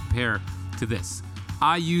that can compare to this.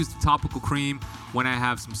 I use the topical cream when I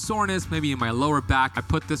have some soreness, maybe in my lower back. I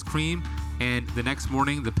put this cream and the next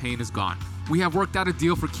morning the pain is gone. We have worked out a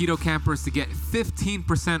deal for Keto Campers to get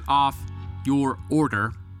 15% off your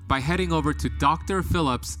order by heading over to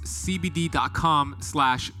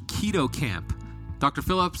drphillipscbd.com/ketocamp. Dr.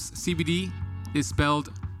 Phillips CBD is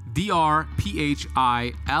spelled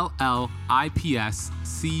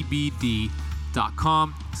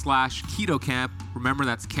drphillipscbd.com/ketocamp. Remember,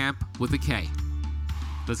 that's camp with a K.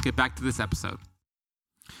 Let's get back to this episode.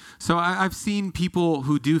 So I've seen people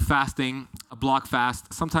who do fasting, a block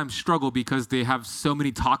fast, sometimes struggle because they have so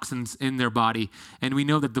many toxins in their body. And we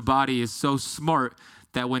know that the body is so smart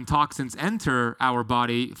that when toxins enter our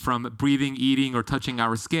body from breathing, eating, or touching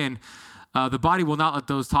our skin, the body will not let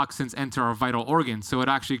those toxins enter our vital organs. So it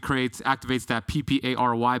actually activates that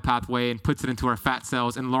PPARY pathway and puts it into our fat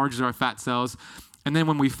cells, enlarges our fat cells. And then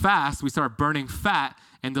when we fast, we start burning fat,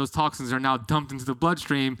 and those toxins are now dumped into the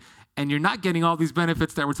bloodstream, and you're not getting all these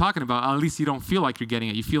benefits that we're talking about. At least you don't feel like you're getting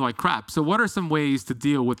it. You feel like crap. So what are some ways to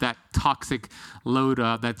deal with that toxic load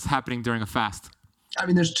that's happening during a fast? I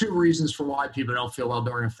mean, there's two reasons for why people don't feel well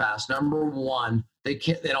during a fast. Number one, they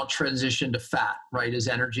don't transition to fat, right, as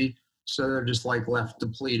energy. So they're just like left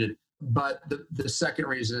depleted. But the second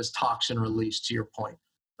reason is toxin release, to your point.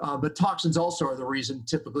 But toxins also are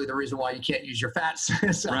typically the reason why you can't use your fats.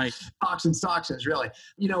 So Right. Toxins, really.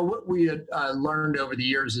 What we had learned over the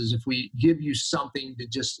years is if we give you something to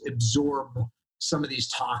just absorb some of these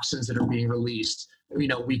toxins that are being released,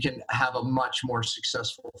 we can have a much more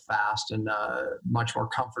successful fast and much more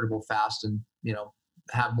comfortable fast and,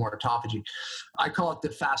 have more autophagy. I call it the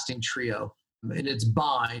fasting trio. And it's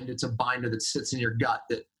a binder that sits in your gut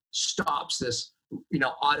that stops this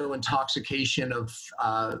auto intoxication of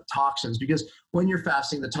toxins, because when you're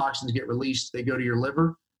fasting, the toxins get released, they go to your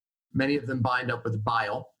liver, many of them bind up with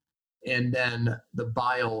bile, and then the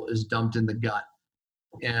bile is dumped in the gut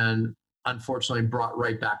and unfortunately brought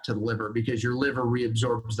right back to the liver, because your liver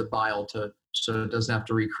reabsorbs the bile so it doesn't have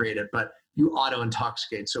to recreate it, but you auto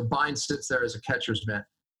intoxicate. So bile sits there as a catcher's mitt,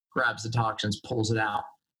 grabs the toxins, pulls it out.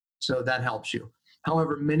 So that helps you.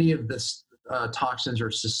 However, many of this toxins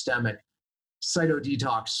are systemic.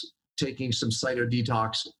 Taking some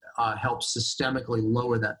cytodetox helps systemically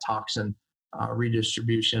lower that toxin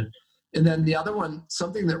redistribution. And then the other one,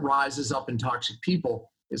 something that rises up in toxic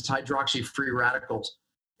people, is hydroxy-free radicals.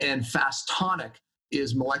 And fast tonic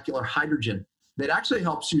is molecular hydrogen that actually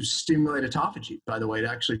helps you stimulate autophagy, by the way.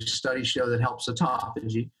 Studies show that helps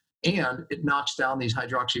autophagy, and it knocks down these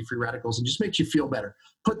hydroxy-free radicals and just makes you feel better.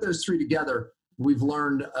 Put those three together, we've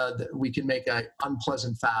learned that we can make an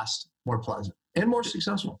unpleasant fast more pleasant and more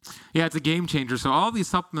successful. Yeah, it's a game changer. So all these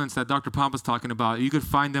supplements that Dr. Pompa's talking about, you could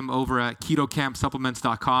find them over at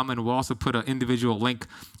ketocampsupplements.com, and we'll also put an individual link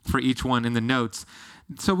for each one in the notes.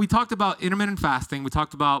 So we talked about intermittent fasting. We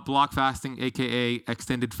talked about block fasting, aka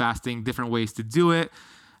extended fasting, different ways to do it.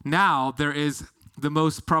 Now there is the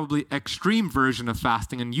most probably extreme version of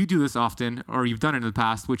fasting, and you do this often, or you've done it in the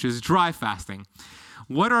past, which is dry fasting.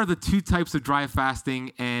 What are the two types of dry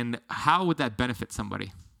fasting, and how would that benefit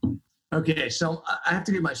somebody? Okay, so I have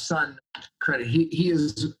to give my son credit. He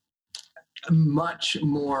is much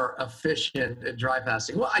more efficient at dry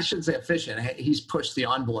fasting. Well, I shouldn't say efficient. He's pushed the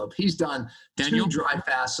envelope. He's done Daniel? 2 dry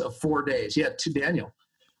fasts of 4 days. Yeah, Daniel.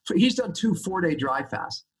 So he's done 2 4-day dry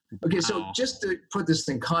fasts. Okay, Wow. So just to put this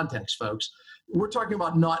in context, folks, we're talking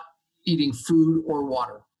about not eating food or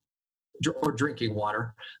water or drinking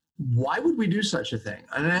water. Why would we do such a thing?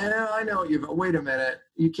 And I know wait a minute,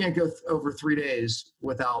 you can't go over 3 days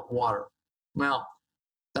without water. Well,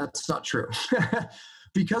 that's not true.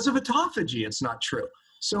 Because of autophagy, it's not true.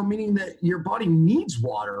 So meaning that your body needs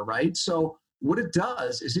water, right? So what it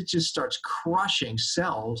does is it just starts crushing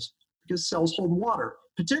cells, because cells hold water,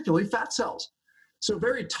 particularly fat cells. So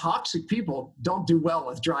very toxic people don't do well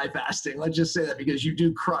with dry fasting. Let's just say that, because you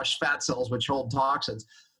do crush fat cells, which hold toxins.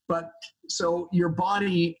 But so your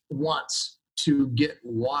body wants to get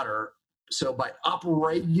water. So by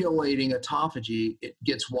upregulating autophagy, it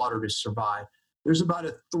gets water to survive. There's about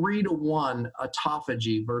a 3-to-1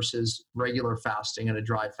 autophagy versus regular fasting and a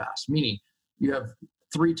dry fast, meaning you have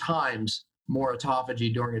 3 times more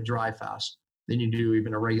autophagy during a dry fast than you do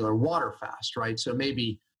even a regular water fast, right? So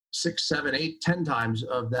maybe 6, 7, 8, 10 times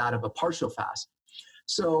of that of a partial fast.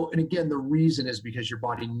 So, and again, the reason is because your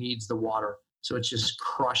body needs the water. So it's just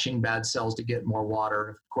crushing bad cells to get more water.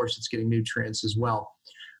 Of course, it's getting nutrients as well.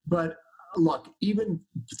 But look, even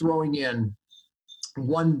throwing in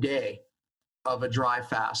 1 day of a dry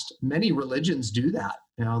fast, many religions do that.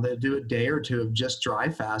 They'll do a day or 2 of just dry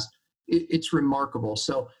fast. It's remarkable.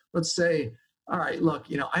 So let's say, all right, look,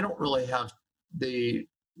 I don't really have the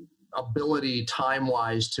ability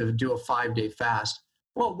time-wise to do a 5-day fast.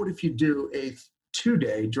 Well, what if you do a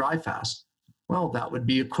 2-day dry fast? Well, that would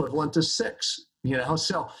be equivalent to 6,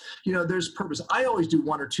 So, there's purpose. I always do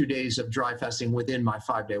 1 or 2 days of dry fasting within my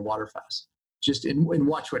 5-day water fast, just and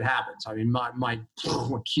watch what happens. I mean, my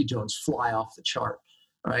ketones fly off the chart,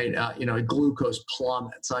 right? Glucose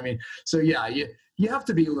plummets. I mean, so yeah, you have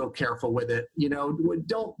to be a little careful with it.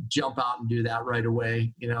 Don't jump out and do that right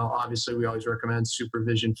away. Obviously we always recommend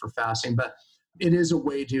supervision for fasting, but it is a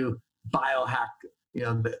way to biohack,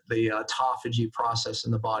 the autophagy process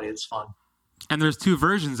in the body. It's fun. And there's 2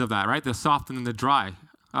 versions of that, right? The soft and the dry.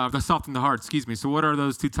 The soft and the hard, excuse me. So what are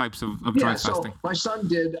those 2 types of dry fasting? So my son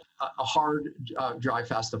did a hard dry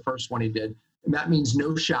fast, the first one he did. And that means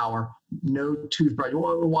no shower, no toothbrush.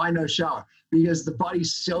 Well, why no shower? Because the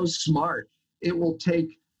body's so smart. It will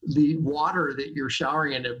take the water that you're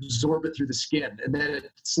showering and absorb it through the skin. And then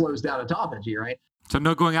it slows down autophagy, right? So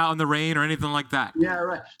no going out in the rain or anything like that. Yeah,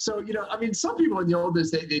 right. So, some people in the old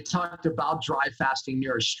days, they talked about dry fasting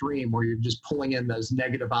near a stream where you're just pulling in those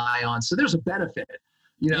negative ions. So there's a benefit.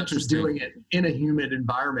 to doing it in a humid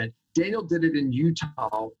environment. Daniel did it in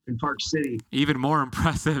Utah, in Park City. Even more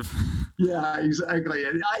impressive. Yeah, exactly.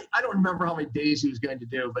 And I don't remember how many days he was going to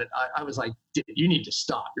do, but I was like, you need to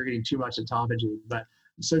stop. You're getting too much autophagy. But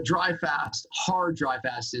so dry fast, hard dry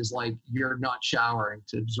fast is like you're not showering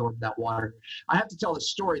to absorb that water. I have to tell the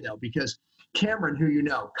story though, because Cameron, who you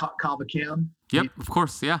know, Kava Cam. Yep, of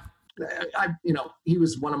course, yeah. He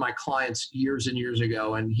was one of my clients years and years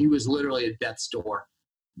ago, and he was literally at death's door.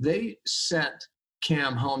 They sent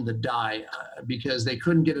Cam home to die because they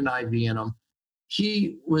couldn't get an IV in him.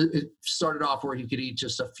 It started off where he could eat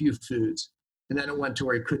just a few foods, and then it went to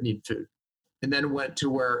where he couldn't eat food. And then it went to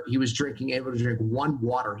where he was able to drink one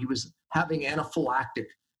water. He was having anaphylactic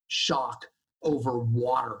shock over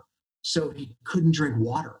water. So he couldn't drink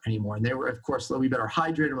water anymore. And they were, of course, we better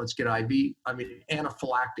hydrate him. Let's get IV.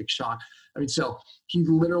 Anaphylactic shock. So he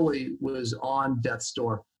literally was on death's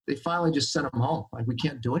door. They finally just sent him home. Like, we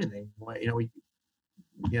can't do anything.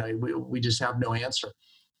 We just have no answer.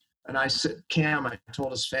 And I said, Cam, I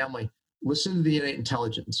told his family, listen to the innate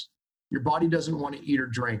intelligence. Your body doesn't want to eat or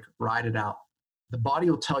drink. Ride it out. The body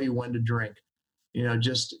will tell you when to drink, and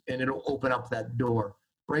it'll open up that door.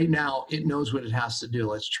 Right now, it knows what it has to do.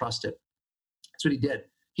 Let's trust it. That's what he did.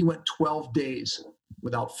 He went 12 days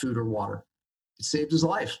without food or water. It saved his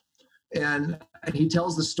life. And he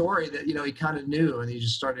tells the story that, he kind of knew, and he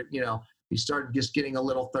just started, he started just getting a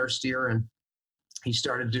little thirstier, and he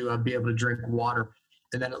started to be able to drink water.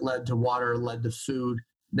 And then it led to water, led to food.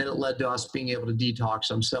 Then it led to us being able to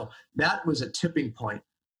detox him. So that was a tipping point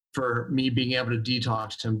for me being able to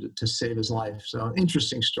detox him to save his life. So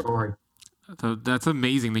interesting story. That's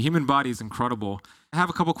amazing. The human body is incredible. I have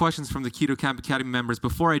a couple questions from the Keto Camp Academy members.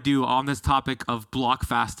 Before I do, on this topic of block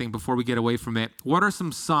fasting, before we get away from it, what are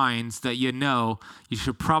some signs that you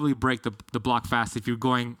should probably break the block fast if you're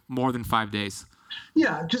going more than 5 days?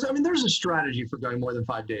 Yeah, because there's a strategy for going more than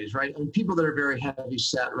 5 days, right? People that are very heavy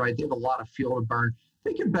set, right, they have a lot of fuel to burn.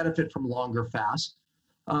 They can benefit from longer fasts.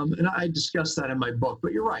 And I discussed that in my book,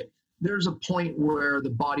 but you're right. There's a point where the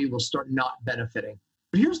body will start not benefiting.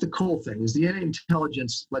 But here's the cool thing is the innate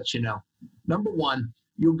intelligence lets you know. Number one,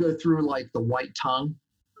 you'll go through like the white tongue,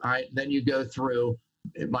 all right? Then you go through,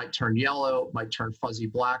 it might turn yellow, it might turn fuzzy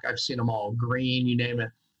black. I've seen them all green, you name it.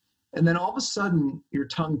 And then all of a sudden, your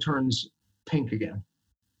tongue turns pink again.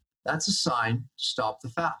 That's a sign to stop the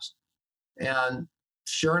fast. And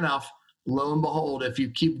sure enough, lo and behold, if you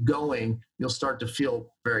keep going, you'll start to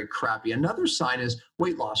feel very crappy. Another sign is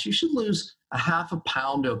weight loss. You should lose a half a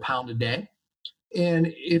pound to a pound a day. And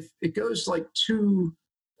if it goes like 2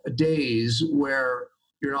 days where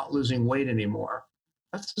you're not losing weight anymore,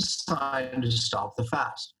 that's a sign to stop the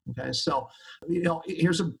fast. Okay. So,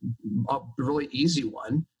 here's a really easy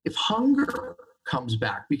one. If hunger comes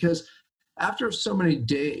back, because after so many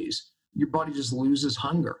days, your body just loses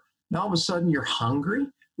hunger. Now all of a sudden you're hungry,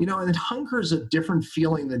 and hunger is a different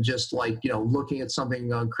feeling than just like, looking at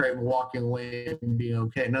something, craving, walking away and being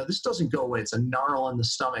okay. No, this doesn't go away. It's a gnarl in the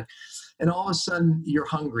stomach. And all of a sudden you're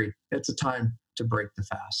hungry. It's a time to break the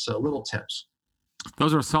fast. So little tips.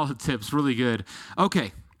 Those are solid tips. Really good.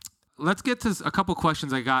 Okay. Let's get to a couple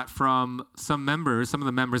questions I got from some of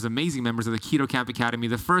the members, amazing members of the Keto Camp Academy.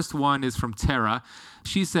 The first one is from Tara.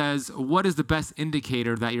 She says, what is the best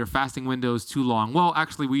indicator that your fasting window is too long? Well,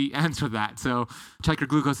 actually, we answered that. So check your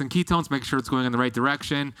glucose and ketones, make sure it's going in the right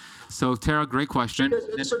direction. So Tara, great question.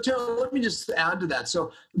 So Tara, let me just add to that.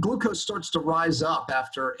 So glucose starts to rise up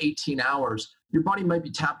after 18 hours. Your body might be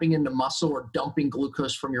tapping into muscle or dumping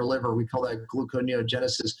glucose from your liver. We call that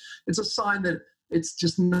gluconeogenesis. It's a sign that it's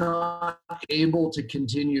just not able to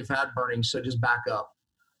continue fat burning, so just back up.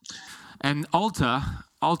 And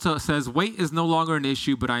Alta says, weight is no longer an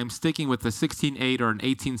issue, but I am sticking with the 16-8 or an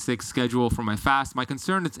 18-6 schedule for my fast. My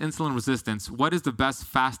concern is insulin resistance. What is the best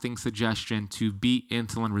fasting suggestion to beat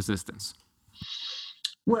insulin resistance?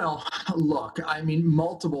 Well, look,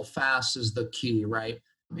 multiple fasts is the key, right?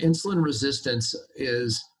 Insulin resistance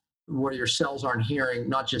is where your cells aren't hearing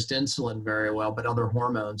not just insulin very well, but other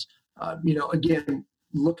hormones. Again,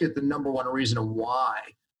 look at the number one reason why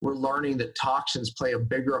we're learning that toxins play a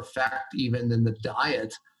bigger effect even than the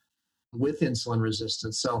diet with insulin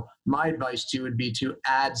resistance. So my advice to you would be to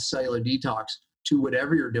add cellular detox to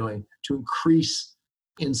whatever you're doing to increase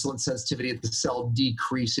insulin sensitivity at the cell,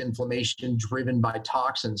 decrease inflammation driven by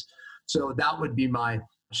toxins. So that would be my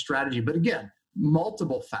strategy. But again,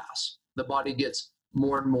 multiple fasts, the body gets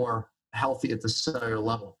more and more healthy at the cellular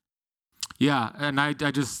level. Yeah, and I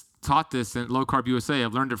just taught this in Low Carb USA.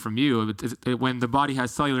 I've learned it from you. When the body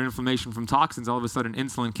has cellular inflammation from toxins, all of a sudden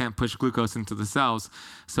insulin can't push glucose into the cells.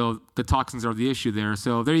 So the toxins are the issue there.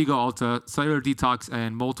 So there you go, Alta, cellular detox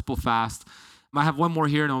and multiple fast. I have one more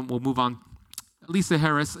here and we'll move on. Lisa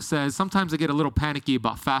Harris says, sometimes I get a little panicky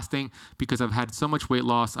about fasting because I've had so much weight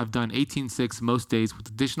loss. I've done 18-6 most days with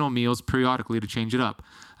additional meals periodically to change it up.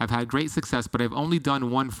 I've had great success, but I've only done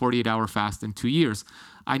one 48-hour fast in 2 years.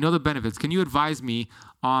 I know the benefits. Can you advise me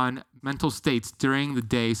on mental states during the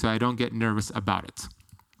day so I don't get nervous about it?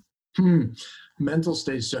 Mental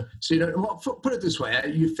states. So put it this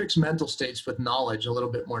way. You fix mental states with knowledge. A little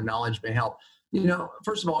bit more knowledge may help.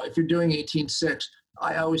 First of all, if you're doing 18-6,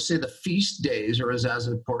 I always say the feast days are as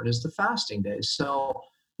important as the fasting days. So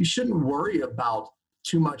you shouldn't worry about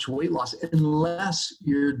too much weight loss unless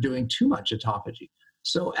you're doing too much autophagy.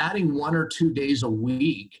 So adding 1 or 2 days a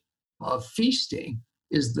week of feasting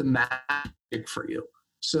is the magic for you.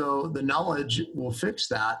 So the knowledge will fix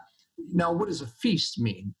that. Now, what does a feast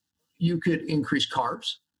mean? You could increase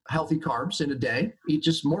carbs, healthy carbs in a day, eat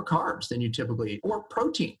just more carbs than you typically eat, or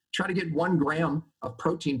protein. Try to get 1 gram of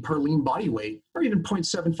protein per lean body weight, or even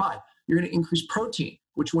 0.75. You're going to increase protein,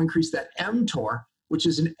 which will increase that mTOR, which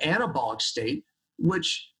is an anabolic state,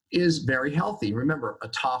 which is very healthy. Remember,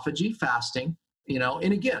 autophagy, fasting,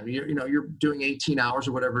 and again, you're doing 18 hours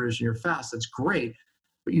or whatever it is in your fast. That's great,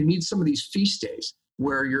 but you need some of these feast days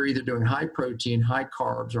where you're either doing high protein, high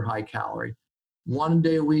carbs, or high calorie. 1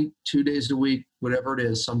 day a week, 2 days a week, whatever it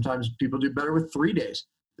is. Sometimes people do better with 3 days.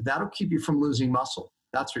 But that'll keep you from losing muscle.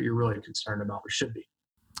 That's what you're really concerned about, or should be.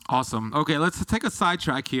 Awesome. Okay, let's take a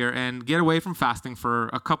sidetrack here and get away from fasting for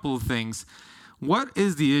a couple of things. What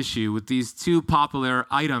is the issue with these two popular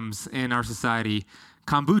items in our society,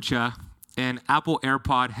 kombucha and Apple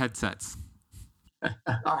AirPod headsets?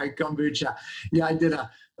 All right, kombucha. Yeah, I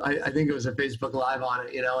think it was a Facebook Live on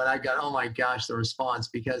it, and I got, oh my gosh, the response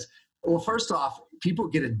because, well, first off, people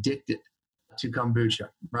get addicted to kombucha,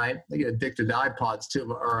 right? They get addicted to iPods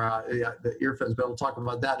too, or the earphones, but we'll talk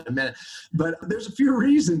about that in a minute. But there's a few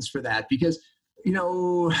reasons for that because,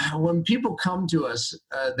 when people come to us,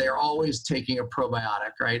 they're always taking a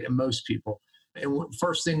probiotic, right? And most people. And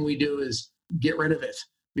first thing we do is get rid of it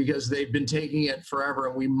because they've been taking it forever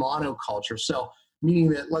and we monoculture. So meaning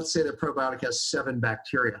that, let's say the probiotic has 7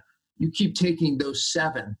 bacteria. You keep taking those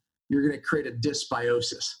 7, you're going to create a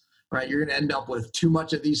dysbiosis. Right, you're going to end up with too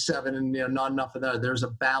much of these 7 and not enough of that. There's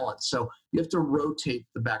a balance. So you have to rotate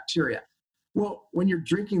the bacteria. Well, when you're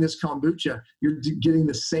drinking this kombucha, you're getting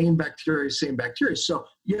the same bacteria. So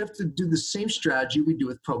you have to do the same strategy we do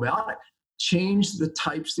with probiotic. Change the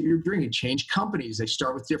types that you're drinking. Change companies. They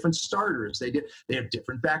start with different starters. They have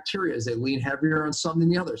different bacteria. They lean heavier on some than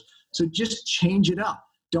the others. So just change it up.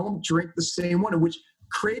 Don't drink the same one, which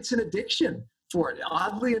creates an addiction for it.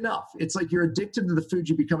 Oddly enough, it's like you're addicted to the food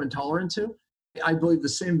you become intolerant to. I believe the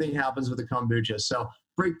same thing happens with the kombucha. So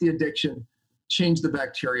break the addiction, change the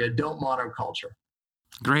bacteria, don't monoculture.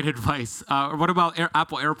 Great advice. What about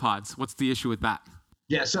Apple AirPods? What's the issue with that?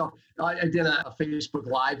 Yeah, so I did a Facebook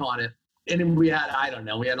Live on it, and we had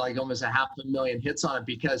like almost 500,000 hits on it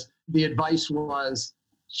because the advice was,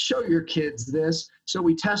 show your kids this. So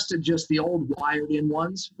we tested just the old wired-in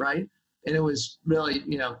ones, right? And it was really,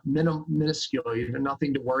 minuscule. You have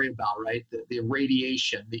nothing to worry about, right? The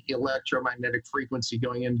radiation, the electromagnetic frequency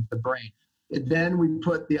going into the brain. And then we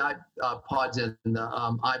put the iPods in, the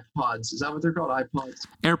iPods. Is that what they're called? iPods?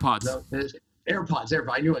 AirPods. AirPods.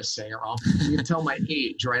 I knew I was saying it wrong. You can tell my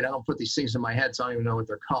age, right? I don't put these things in my head, so I don't even know what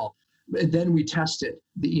they're called. And then we tested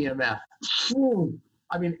the EMF.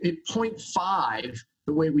 I mean, at 0.5,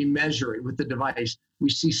 the way we measure it with the device,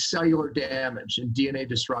 we see cellular damage and DNA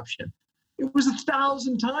disruption. It was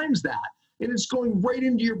 1,000 times that, and it's going right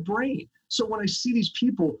into your brain. So when I see these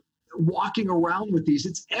people walking around with these,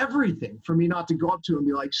 it's everything for me not to go up to them and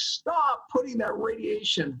be like, stop putting that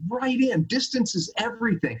radiation right in. Distance is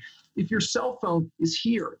everything. If your cell phone is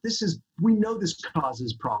here, we know this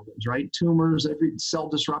causes problems, right? Tumors, every cell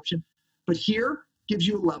disruption. But here gives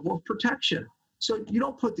you a level of protection. So you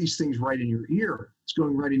don't put these things right in your ear. It's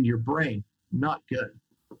going right into your brain. Not good.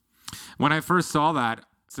 When I first saw that,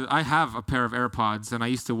 so I have a pair of AirPods, and I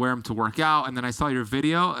used to wear them to work out, and then I saw your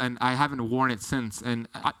video, and I haven't worn it since. And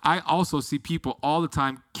I also see people all the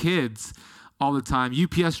time, kids all the time,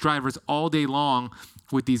 UPS drivers all day long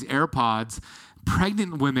with these AirPods,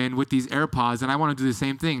 pregnant women with these AirPods, and I want to do the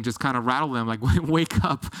same thing, just kind of rattle them, like, wake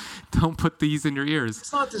up, don't put these in your ears.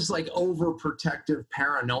 It's not this like overprotective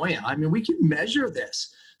paranoia. I mean, we can measure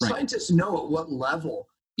this. Right. Scientists know at what level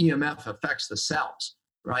EMF affects the cells.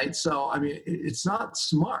 Right. So, I mean, it's not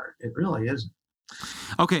smart. It really isn't.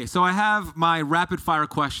 Okay, so I have my rapid fire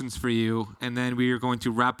questions for you, and then we are going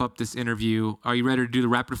to wrap up this interview. Are you ready to do the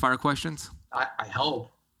rapid fire questions? I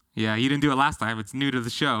hope. Yeah, you didn't do it last time. It's new to the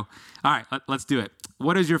show. All right, let's do it.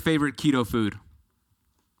 What is your favorite keto food?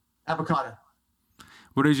 Avocado.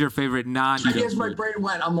 What is your favorite non-keto I guess food? my brain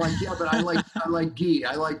went. I'm like, yeah, but I like ghee.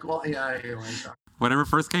 I like, well, yeah, anyway. Whatever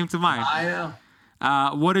first came to mind. I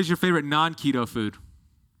know. What is your favorite non-keto food?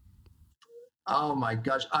 Oh my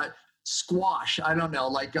gosh. Squash. I don't know.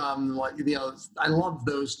 Like, I love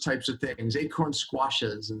those types of things. Acorn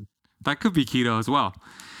squashes. And That could be keto as well.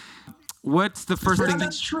 What's the first thing?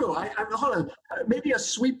 That's true. Hold on. Maybe a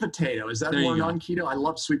sweet potato. Is that There more you go. non-keto? I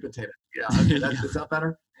love sweet potato. Yeah. Okay. Is that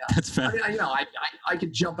better? Yeah. That's fair. I mean, I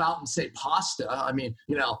could jump out and say pasta. I mean,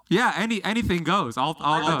 Yeah, anything goes. All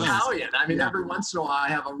I'm goes. Italian. I mean, every once in a while I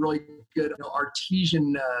have a really good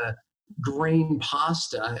artesian grain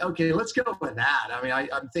pasta. Okay, let's go with that. I mean,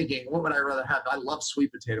 I'm thinking, what would I rather have? I love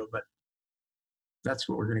sweet potato, but that's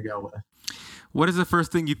what we're going to go with. What is the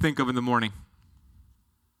first thing you think of in the morning?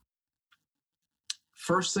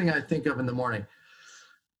 First thing I think of in the morning,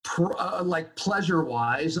 like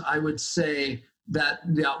pleasure-wise, I would say that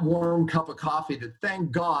warm cup of coffee that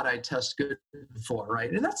thank God I test good for,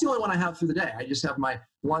 right? And that's the only one I have through the day. I just have my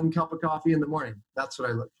one cup of coffee in the morning. That's what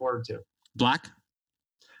I look forward to. Black?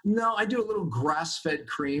 No, I do a little grass-fed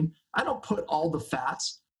cream. I don't put all the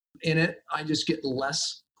fats in it. I just get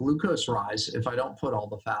less glucose rise if I don't put all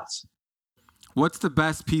the fats. What's the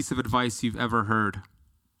best piece of advice you've ever heard?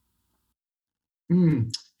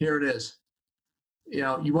 Here it is.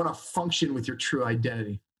 You want to function with your true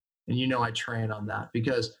identity. And I train on that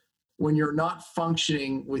because when you're not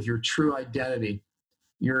functioning with your true identity,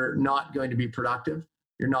 you're not going to be productive.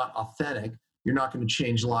 You're not authentic. You're not going to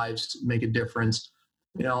change lives, make a difference.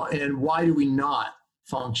 And why do we not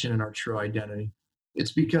function in our true identity?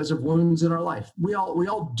 It's because of wounds in our life. We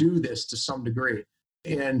all do this to some degree.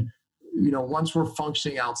 And, once we're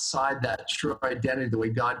functioning outside that true identity, the way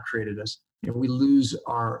God created us, we lose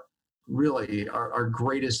our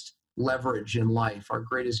greatest leverage in life, our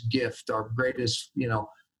greatest gift, our greatest,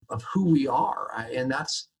 of who we are. And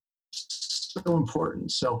that's so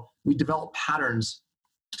important. So we develop patterns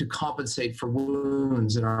to compensate for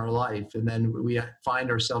wounds in our life. And then we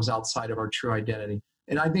find ourselves outside of our true identity.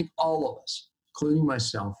 And I think all of us, including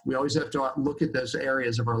myself, we always have to look at those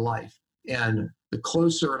areas of our life. And the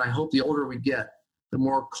closer, and I hope the older we get, the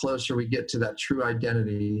more closer we get to that true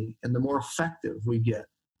identity and the more effective we get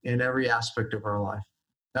in every aspect of our life.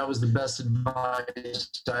 That was the best advice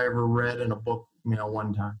I ever read in a book,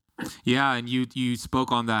 one time. Yeah, and you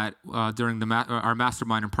spoke on that during our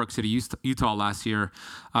mastermind in Park City, Utah last year.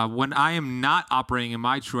 When I am not operating in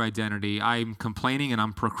my true identity, I'm complaining and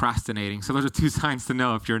I'm procrastinating. So those are two signs to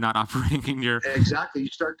know if you're not operating in your... Exactly. You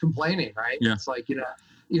start complaining, right? Yeah. It's like,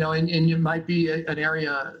 and it might be an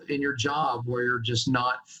area in your job where you're just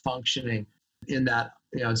not functioning in that,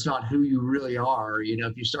 it's not who you really are.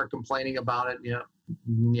 If you start complaining about it,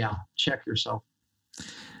 check yourself.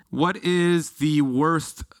 What is the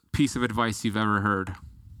worst piece of advice you've ever heard?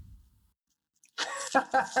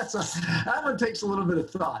 That one takes a little bit of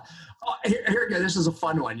thought. Here we go. This is a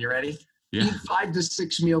fun one. You ready? Yeah. Eat 5 to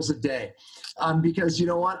 6 meals a day. Because you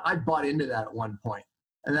know what? I bought into that at one point.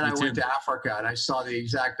 And then I went to Africa and I saw the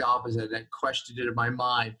exact opposite. And I questioned it in my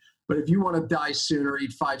mind. But if you want to die sooner,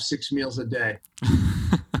 eat 5, 6 meals a day.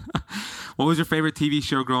 What was your favorite TV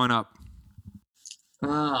show growing up?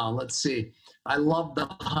 Oh, let's see. I love The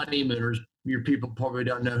Honeymooners. Your people probably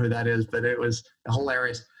don't know who that is, but it was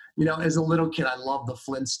hilarious. As a little kid, I loved the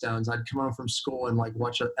Flintstones. I'd come home from school and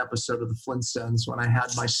watch an episode of the Flintstones when I had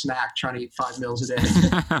my snack, trying to eat 5 meals a day.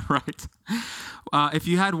 Right. If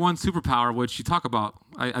you had one superpower, which you talk about,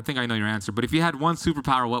 I think I know your answer, but if you had one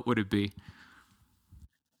superpower, what would it be?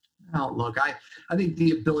 Oh, look, I think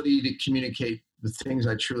the ability to communicate the things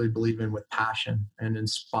I truly believe in with passion and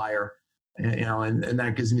inspire, and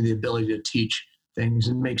that gives me the ability to teach things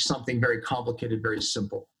and make something very complicated very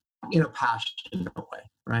simple in a passionate way,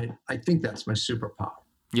 right? I think that's my superpower.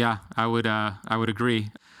 Yeah, I would agree.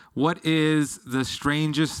 What is the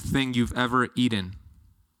strangest thing you've ever eaten?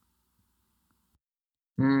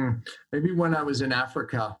 Maybe when I was in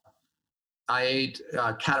Africa, I ate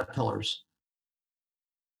caterpillars.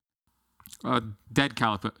 Dead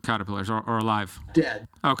caterpillars or alive? Dead.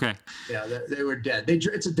 Okay. Yeah, they were dead.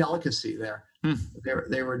 It's a delicacy there.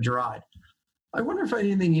 They were dried. I wonder if I had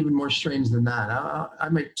anything even more strange than that. I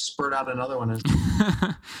might spurt out another one.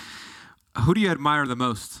 Who do you admire the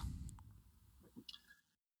most?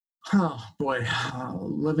 Oh boy,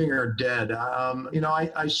 living or dead.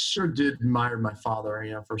 I sure did admire my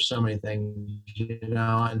father, for so many things,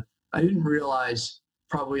 and I didn't realize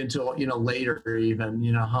probably until, later even,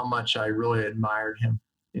 how much I really admired him.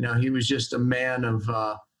 He was just a man of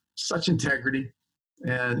such integrity.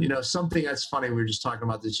 And, something that's funny, we were just talking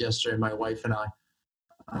about this yesterday, my wife and I,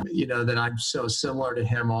 that I'm so similar to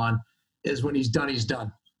him on is when he's done, he's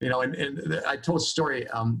done. And I told a story,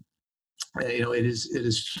 at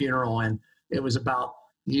his funeral, and it was about,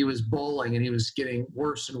 he was bowling and he was getting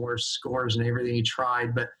worse and worse scores and everything he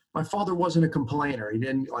tried. But my father wasn't a complainer. He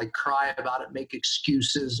didn't like cry about it, make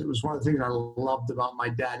excuses. It was one of the things I loved about my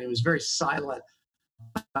dad. He was very silent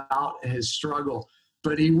about his struggle,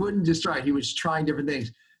 but he wouldn't just try. He was trying different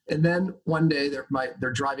things. And then one day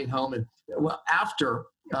they're driving home, and after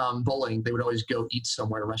bowling, they would always go eat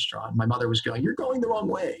somewhere at a restaurant. My mother was going, "You're going the wrong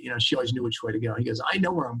way." She always knew which way to go. He goes, "I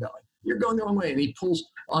know where I'm going. You're going the wrong way." And he pulls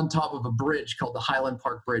on top of a bridge called the Highland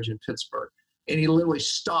Park Bridge in Pittsburgh. And he literally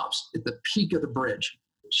stops at the peak of the bridge.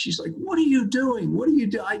 She's like, "What are you doing? What are you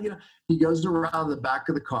doing?" He goes around the back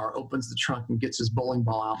of the car, opens the trunk, and gets his bowling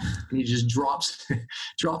ball out. And he just drops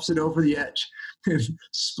it over the edge.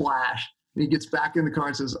 Splash. And he gets back in the car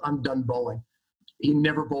and says, "I'm done bowling." He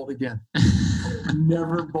never bowled again.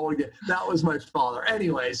 Never bowled again. That was my father.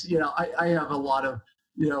 Anyways, I have a lot of,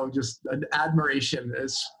 just an admiration,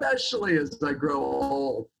 especially as I grow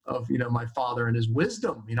old, of, my father and his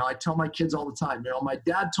wisdom. I tell my kids all the time, my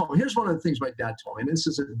dad told me, here's one of the things my dad told me, and this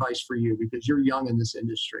is advice for you because you're young in this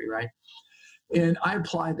industry, right? And I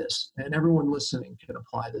apply this, and everyone listening can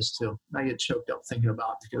apply this too. I get choked up thinking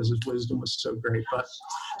about it because his wisdom was so great. But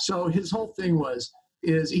so his whole thing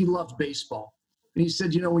is he loved baseball. And he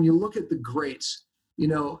said, when you look at the greats,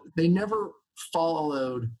 they never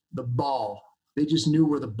followed the ball. They just knew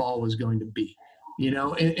where the ball was going to be,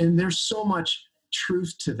 and there's so much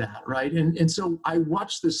truth to that, right? And so I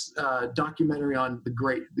watched this documentary on the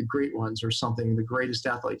great ones or something, the greatest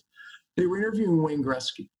athletes. They were interviewing Wayne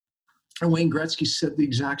Gretzky. And Wayne Gretzky said the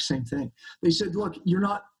exact same thing. They said, look,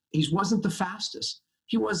 he wasn't the fastest.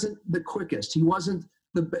 He wasn't the quickest. He wasn't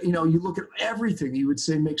you look at everything you would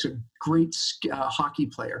say makes a great hockey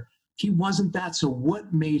player. He wasn't that. So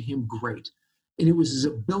what made him great? And it was his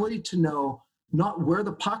ability to know not where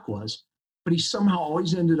the puck was, but he somehow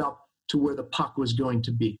always ended up to where the puck was going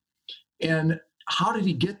to be. And how did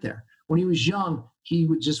he get there? When he was young, he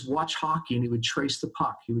would just watch hockey and he would trace the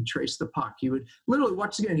puck. He would trace the puck. He would literally,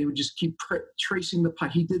 once again, he would just keep tracing the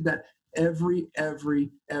puck. He did that every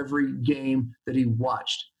game that he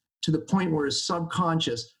watched, to the point where his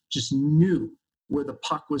subconscious just knew where the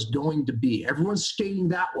puck was going to be. Everyone's skating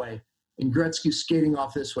that way, and Gretzky's skating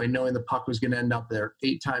off this way, knowing the puck was going to end up there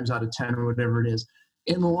 8 times out of 10 or whatever it is.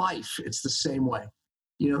 In life, it's the same way.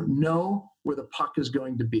 Know where the puck is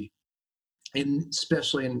going to be. And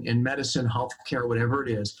especially in medicine, healthcare, whatever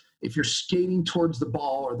it is, if you're skating towards the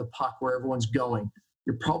ball or the puck where everyone's going,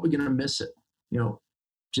 you're probably going to miss it.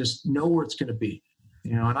 Just know where it's going to be.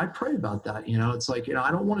 And I pray about that. It's like,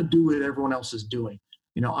 I don't want to do what everyone else is doing.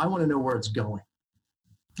 I want to know where it's going.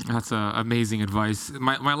 That's amazing advice.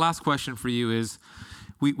 My last question for you is,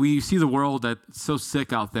 we see the world that's so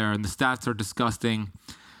sick out there and the stats are disgusting.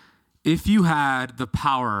 If you had the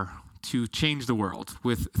power to change the world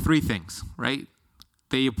with 3 things, right?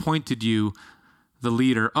 They appointed you the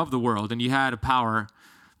leader of the world, and you had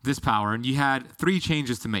this power, and you had 3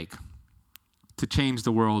 changes to make to change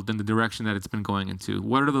the world in the direction that it's been going into.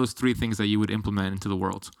 What are those 3 things that you would implement into the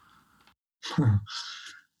world?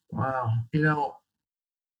 Wow.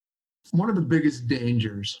 One of the biggest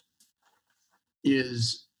dangers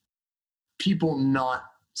is people not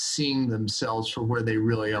seeing themselves for where they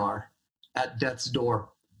really are, at death's door,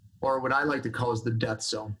 or what I like to call is the death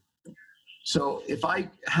zone. So if I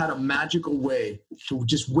had a magical way to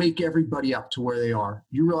just wake everybody up to where they are,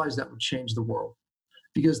 you realize that would change the world.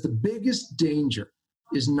 Because the biggest danger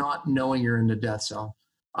is not knowing you're in the death zone.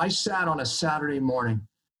 I sat on a Saturday morning,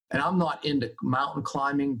 and I'm not into mountain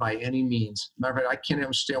climbing by any means. Matter of fact, I can't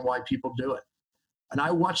understand why people do it. And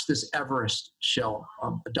I watched this Everest show,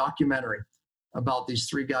 a documentary about these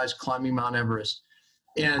 3 guys climbing Mount Everest.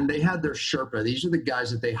 And they had their Sherpa. These are the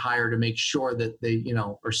guys that they hire to make sure that they,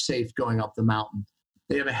 are safe going up the mountain.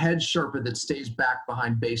 They have a head Sherpa that stays back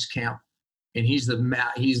behind base camp. And he's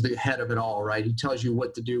the head of it all, right? He tells you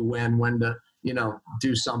what to do, when to,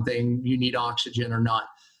 do something, you need oxygen or not.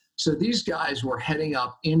 So these guys were heading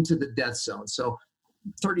up into the death zone. So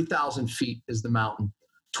 30,000 feet is the mountain.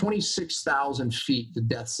 26,000 feet, the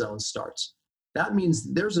death zone starts. That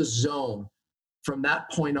means there's a zone from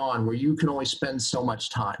that point on where you can only spend so much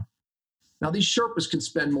time. Now, these Sherpas can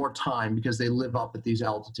spend more time because they live up at these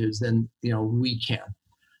altitudes than, we can.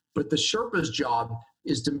 But the Sherpa's job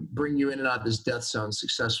is to bring you in and out of this death zone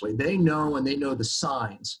successfully. They know the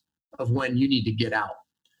signs of when you need to get out.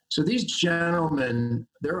 So these gentlemen,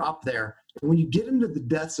 they're up there. And when you get into the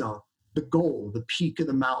death zone, the goal, the peak of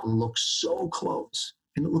the mountain looks so close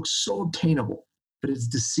and it looks so obtainable, but it's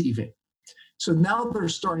deceiving. So now they're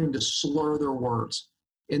starting to slur their words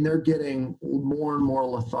and they're getting more and more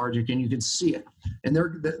lethargic, and you can see it. And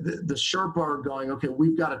the Sherpa are going, okay,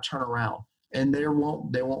 we've got to turn around, and they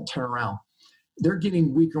won't turn around. They're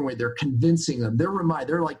getting weaker and weaker. They're convincing them. They're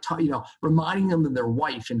reminding them of their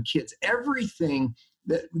wife and kids. Everything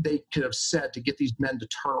that they could have said to get these men to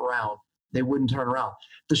turn around, they wouldn't turn around.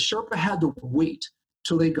 The Sherpa had to wait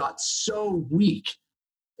till they got so weak,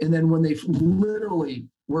 and then when they literally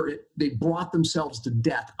they brought themselves to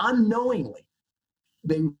death unknowingly.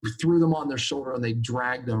 They threw them on their shoulder and they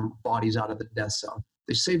dragged their bodies out of the death zone.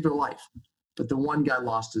 They saved their life, but the one guy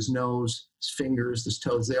lost his nose, his fingers, his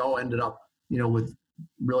toes. They all ended up, with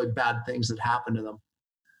really bad things that happened to them.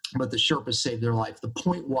 But the Sherpas saved their life. The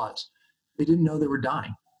point was, they didn't know they were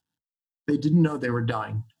dying. They didn't know they were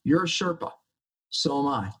dying. You're a Sherpa, so am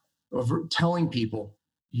I. Over telling people,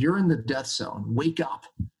 you're in the death zone. Wake up,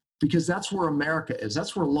 because that's where America is.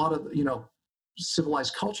 That's where a lot of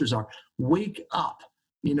civilized cultures are. Wake up.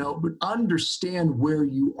 But understand where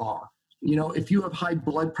you are. If you have high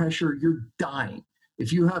blood pressure, you're dying.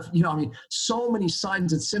 If you have, so many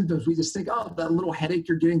signs and symptoms, we just think, oh, that little headache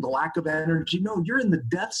you're getting, the lack of energy. No, you're in the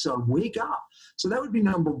death zone. Wake up. So that would be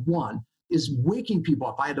number one, is waking people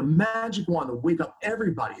up. I had a magic wand to wake up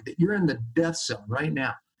everybody that you're in the death zone right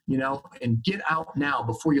now, and get out now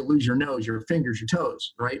before you lose your nose, your fingers, your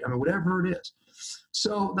toes, right? Whatever it is.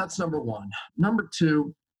 So that's number one. Number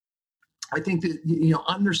two, I think that,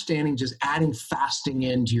 understanding, just adding fasting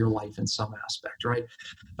into your life in some aspect, right?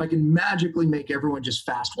 If I can magically make everyone just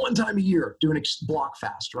fast one time a year, do an block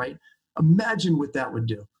fast, right? Imagine what that would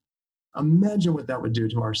do. Imagine what that would do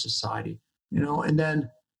to our society, and then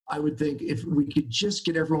I would think if we could just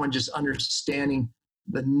get everyone just understanding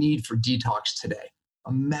the need for detox today,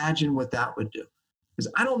 imagine what that would do. Because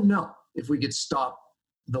I don't know if we could stop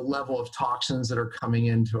the level of toxins that are coming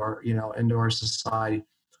into our, into our society.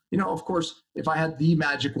 Of course, if I had the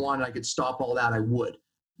magic wand, I could stop all that, I would.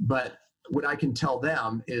 But what I can tell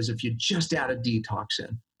them is if you just add a detox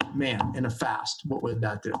in a fast, what would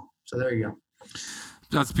that do? So there you go.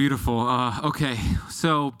 That's beautiful. Okay.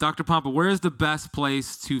 So Dr. Pompa, where is the best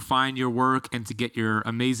place to find your work and to get your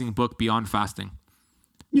amazing book, Beyond Fasting?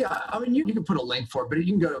 Yeah. You can put a link for it, but you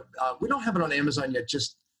can go to, we don't have it on Amazon yet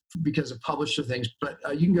just because of publisher things, but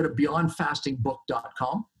you can go to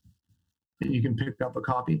beyondfastingbook.com. and you can pick up a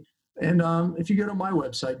copy. And if you go to my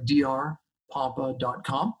website,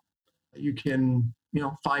 drpompa.com, you can,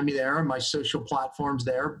 find me there. My social platforms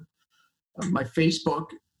there. My Facebook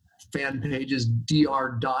fan page is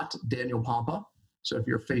dr.danielpompa. So if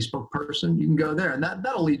you're a Facebook person, you can go there, and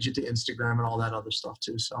that'll lead you to Instagram and all that other stuff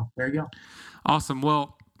too. So there you go. Awesome.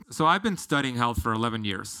 Well, so I've been studying health for 11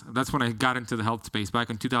 years. That's when I got into the health space back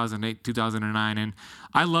in 2008, 2009. And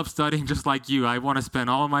I love studying just like you. I want to spend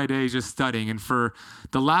all of my days just studying. And for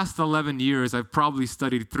the last 11 years, I've probably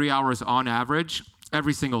studied 3 hours on average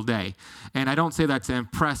every single day. And I don't say that to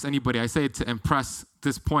impress anybody. I say it to impress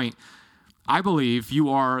this point. I believe you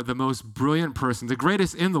are the most brilliant person, the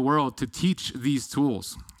greatest in the world to teach these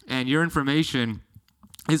tools. And your information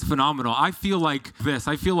is phenomenal. I feel like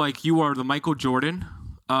you are the Michael Jordan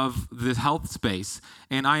of the health space,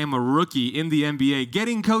 and I am a rookie in the NBA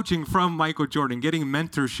getting coaching from Michael Jordan, getting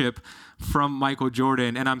mentorship from Michael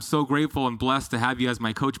Jordan, and I'm so grateful and blessed to have you as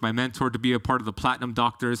my coach, my mentor, to be a part of the Platinum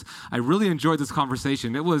Doctors. I really enjoyed this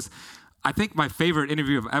conversation. It was, I think, my favorite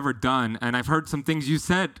interview I've ever done, and I've heard some things you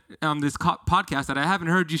said on this podcast that I haven't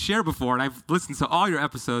heard you share before, and I've listened to all your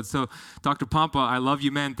episodes. So, Dr. Pompa, I love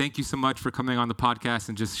you, man. Thank you so much for coming on the podcast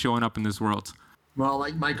and just showing up in this world. Well,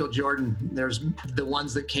 like Michael Jordan, there's the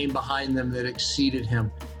ones that came behind them that exceeded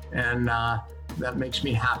him. And that makes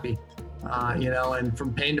me happy, and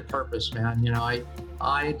from pain to purpose, man.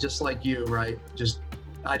 I just like you, right?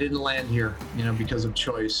 I didn't land here, because of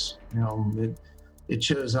choice. It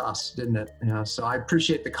chose us, didn't it? So I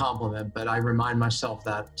appreciate the compliment, but I remind myself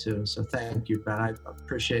that too. So thank you, man. I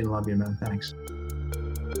appreciate and love you, man. Thanks.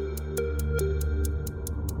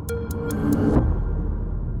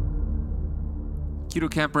 Keto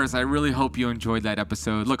Campers, I really hope you enjoyed that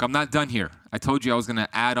episode. Look, I'm not done here. I told you I was going to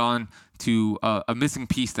add on to a missing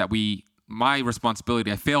piece that my responsibility,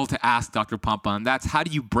 I failed to ask Dr. Pompa, and that's how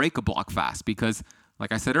do you break a block fast? Because,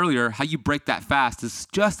 like I said earlier, how you break that fast is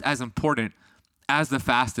just as important as the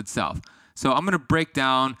fast itself. So I'm going to break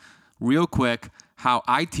down real quick how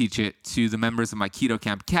I teach it to the members of my Keto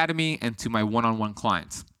Camp Academy and to my one-on-one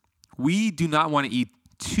clients. We do not want to eat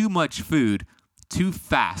too much food too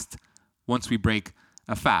fast once we break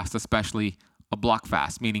a fast, especially a block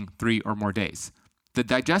fast, meaning 3 or more days. The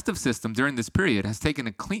digestive system during this period has taken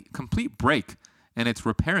a complete break, and it's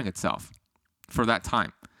repairing itself for that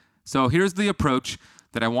time. So here's the approach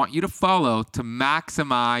that I want you to follow to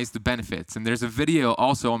maximize the benefits. And there's a video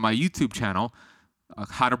also on my YouTube channel,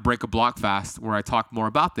 how to break a block fast, where I talk more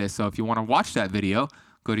about this. So if you want to watch that video,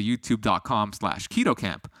 go to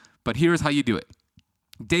youtube.com/KetoCamp. But here's how you do it.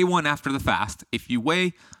 Day 1 after the fast, if you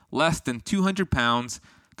weigh less than 200 pounds,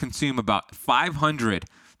 consume about 500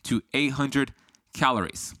 to 800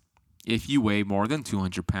 calories. If you weigh more than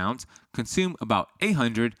 200 pounds, consume about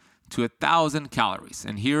 800 to 1,000 calories.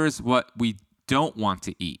 And here's what we don't want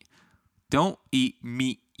to eat. Don't eat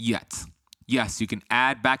meat yet. Yes, you can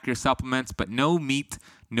add back your supplements, but no meat,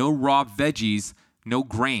 no raw veggies, no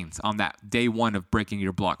grains on that day 1 of breaking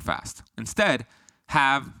your block fast. Instead,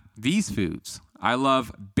 have these foods. I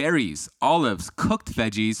love berries, olives, cooked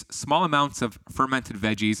veggies, small amounts of fermented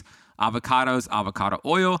veggies, avocados, avocado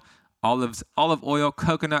oil, olives, olive oil,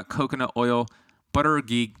 coconut oil, butter or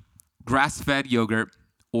ghee, grass-fed yogurt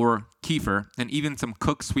or kefir, and even some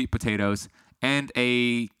cooked sweet potatoes, and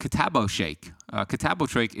a Ketabo shake. Ketabo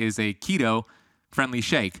shake is a keto-friendly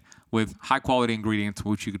shake with high-quality ingredients,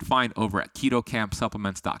 which you could find over at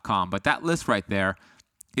ketocampsupplements.com. But that list right there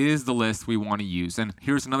is the list we want to use. And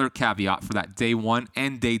here's another caveat for that day 1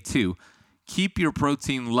 and day 2. Keep your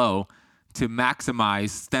protein low to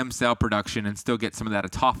maximize stem cell production and still get some of that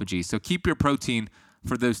autophagy. So keep your protein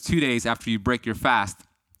for those 2 days after you break your fast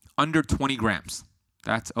under 20 grams.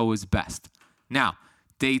 That's always best. Now,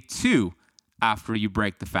 day 2 after you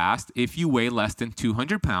break the fast, if you weigh less than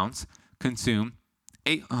 200 pounds, consume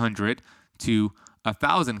 800 to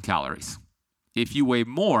 1,000 calories. If you weigh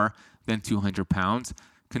more than 200 pounds,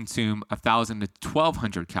 consume 1,000 to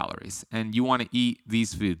 1,200 calories. And you want to eat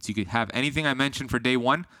these foods. You could have anything I mentioned for day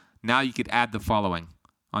 1. Now you could add the following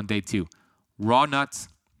on day 2. Raw nuts,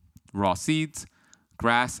 raw seeds,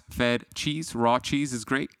 grass-fed cheese. Raw cheese is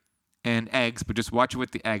great. And eggs, but just watch it with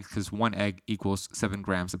the eggs because 1 egg equals 7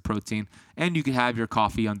 grams of protein. And you can have your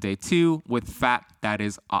coffee on day 2 with fat. That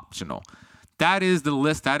is optional. That is the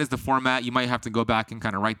list. That is the format. You might have to go back and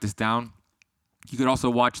kind of write this down. You could also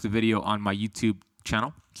watch the video on my YouTube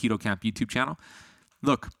channel, Keto Camp YouTube channel.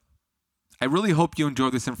 Look, I really hope you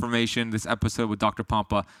enjoyed this information, this episode with Dr.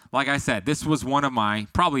 Pompa. Like I said, this was one of my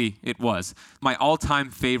all-time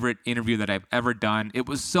favorite interview that I've ever done. It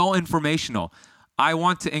was so informational. I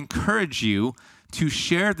want to encourage you to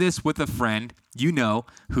share this with a friend you know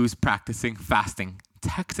who's practicing fasting.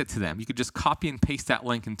 Text it to them. You could just copy and paste that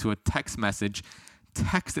link into a text message,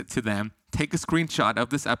 text it to them, take a screenshot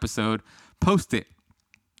of this episode, post it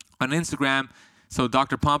on Instagram so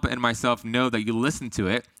Dr. Pompa and myself know that you listened to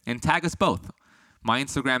it, and tag us both. My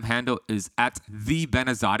Instagram handle is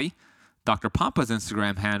 @thebenazati. Dr. Pompa's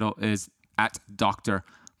Instagram handle is @Dr.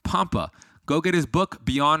 Pompa. Go get his book,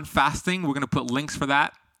 Beyond Fasting. We're going to put links for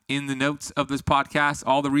that in the notes of this podcast.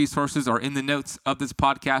 All the resources are in the notes of this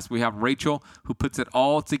podcast. We have Rachel who puts it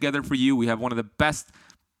all together for you. We have one of the best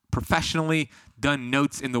professionally done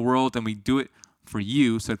notes in the world, and we do it for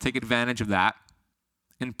you. So take advantage of that.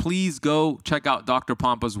 And please go check out Dr.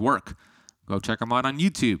 Pompa's work. Go check him out on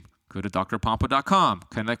YouTube. Go to drpompa.com.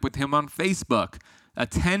 Connect with him on Facebook.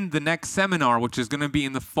 Attend the next seminar, which is going to be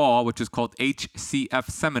in the fall, which is called HCF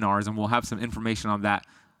Seminars, and we'll have some information on that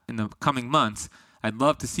in the coming months. I'd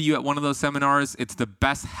love to see you at one of those seminars. It's the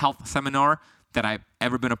best health seminar that I've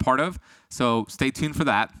ever been a part of, so stay tuned for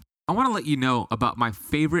that. I want to let you know about my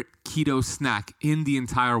favorite keto snack in the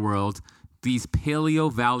entire world, these Paleo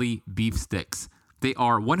Valley beef sticks. They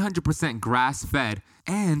are 100% grass-fed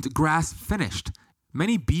and grass-finished.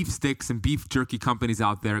 Many beef sticks and beef jerky companies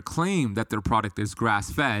out there claim that their product is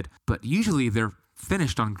grass-fed, but usually they're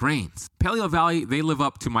finished on grains. Paleo Valley, they live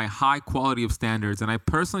up to my high quality of standards, and I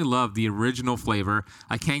personally love the original flavor.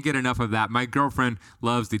 I can't get enough of that. My girlfriend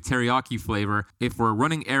loves the teriyaki flavor. If we're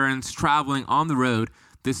running errands, traveling on the road,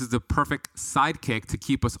 this is the perfect sidekick to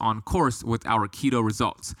keep us on course with our keto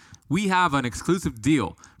results. We have an exclusive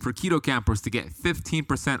deal for keto campers to get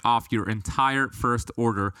 15% off your entire first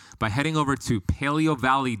order by heading over to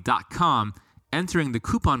paleovalley.com, entering the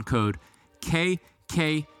coupon code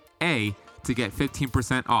KKA to get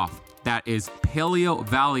 15% off. That is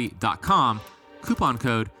paleovalley.com, coupon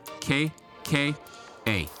code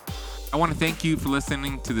KKA. I want to thank you for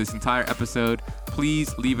listening to this entire episode.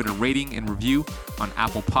 Please leave it a rating and review on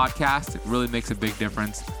Apple Podcasts. It really makes a big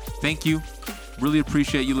difference. Thank you. Really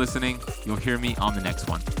appreciate you listening. You'll hear me on the next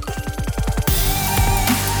one.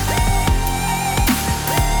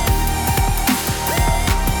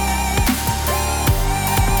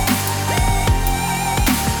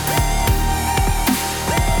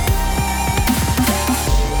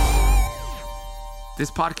 This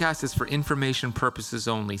podcast is for information purposes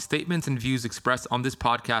only. Statements and views expressed on this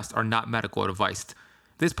podcast are not medical advice.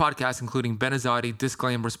 This podcast, including Benazati,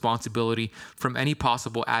 disclaim responsibility from any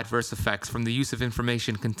possible adverse effects from the use of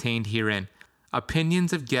information contained herein.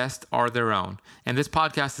 Opinions of guests are their own, and this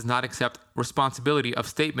podcast does not accept responsibility of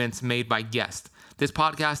statements made by guests. This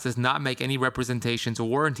podcast does not make any representations or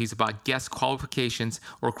warranties about guest qualifications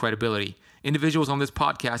or credibility. Individuals on this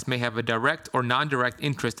podcast may have a direct or non-direct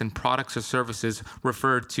interest in products or services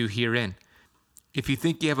referred to herein. If you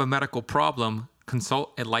think you have a medical problem,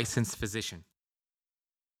 consult a licensed physician.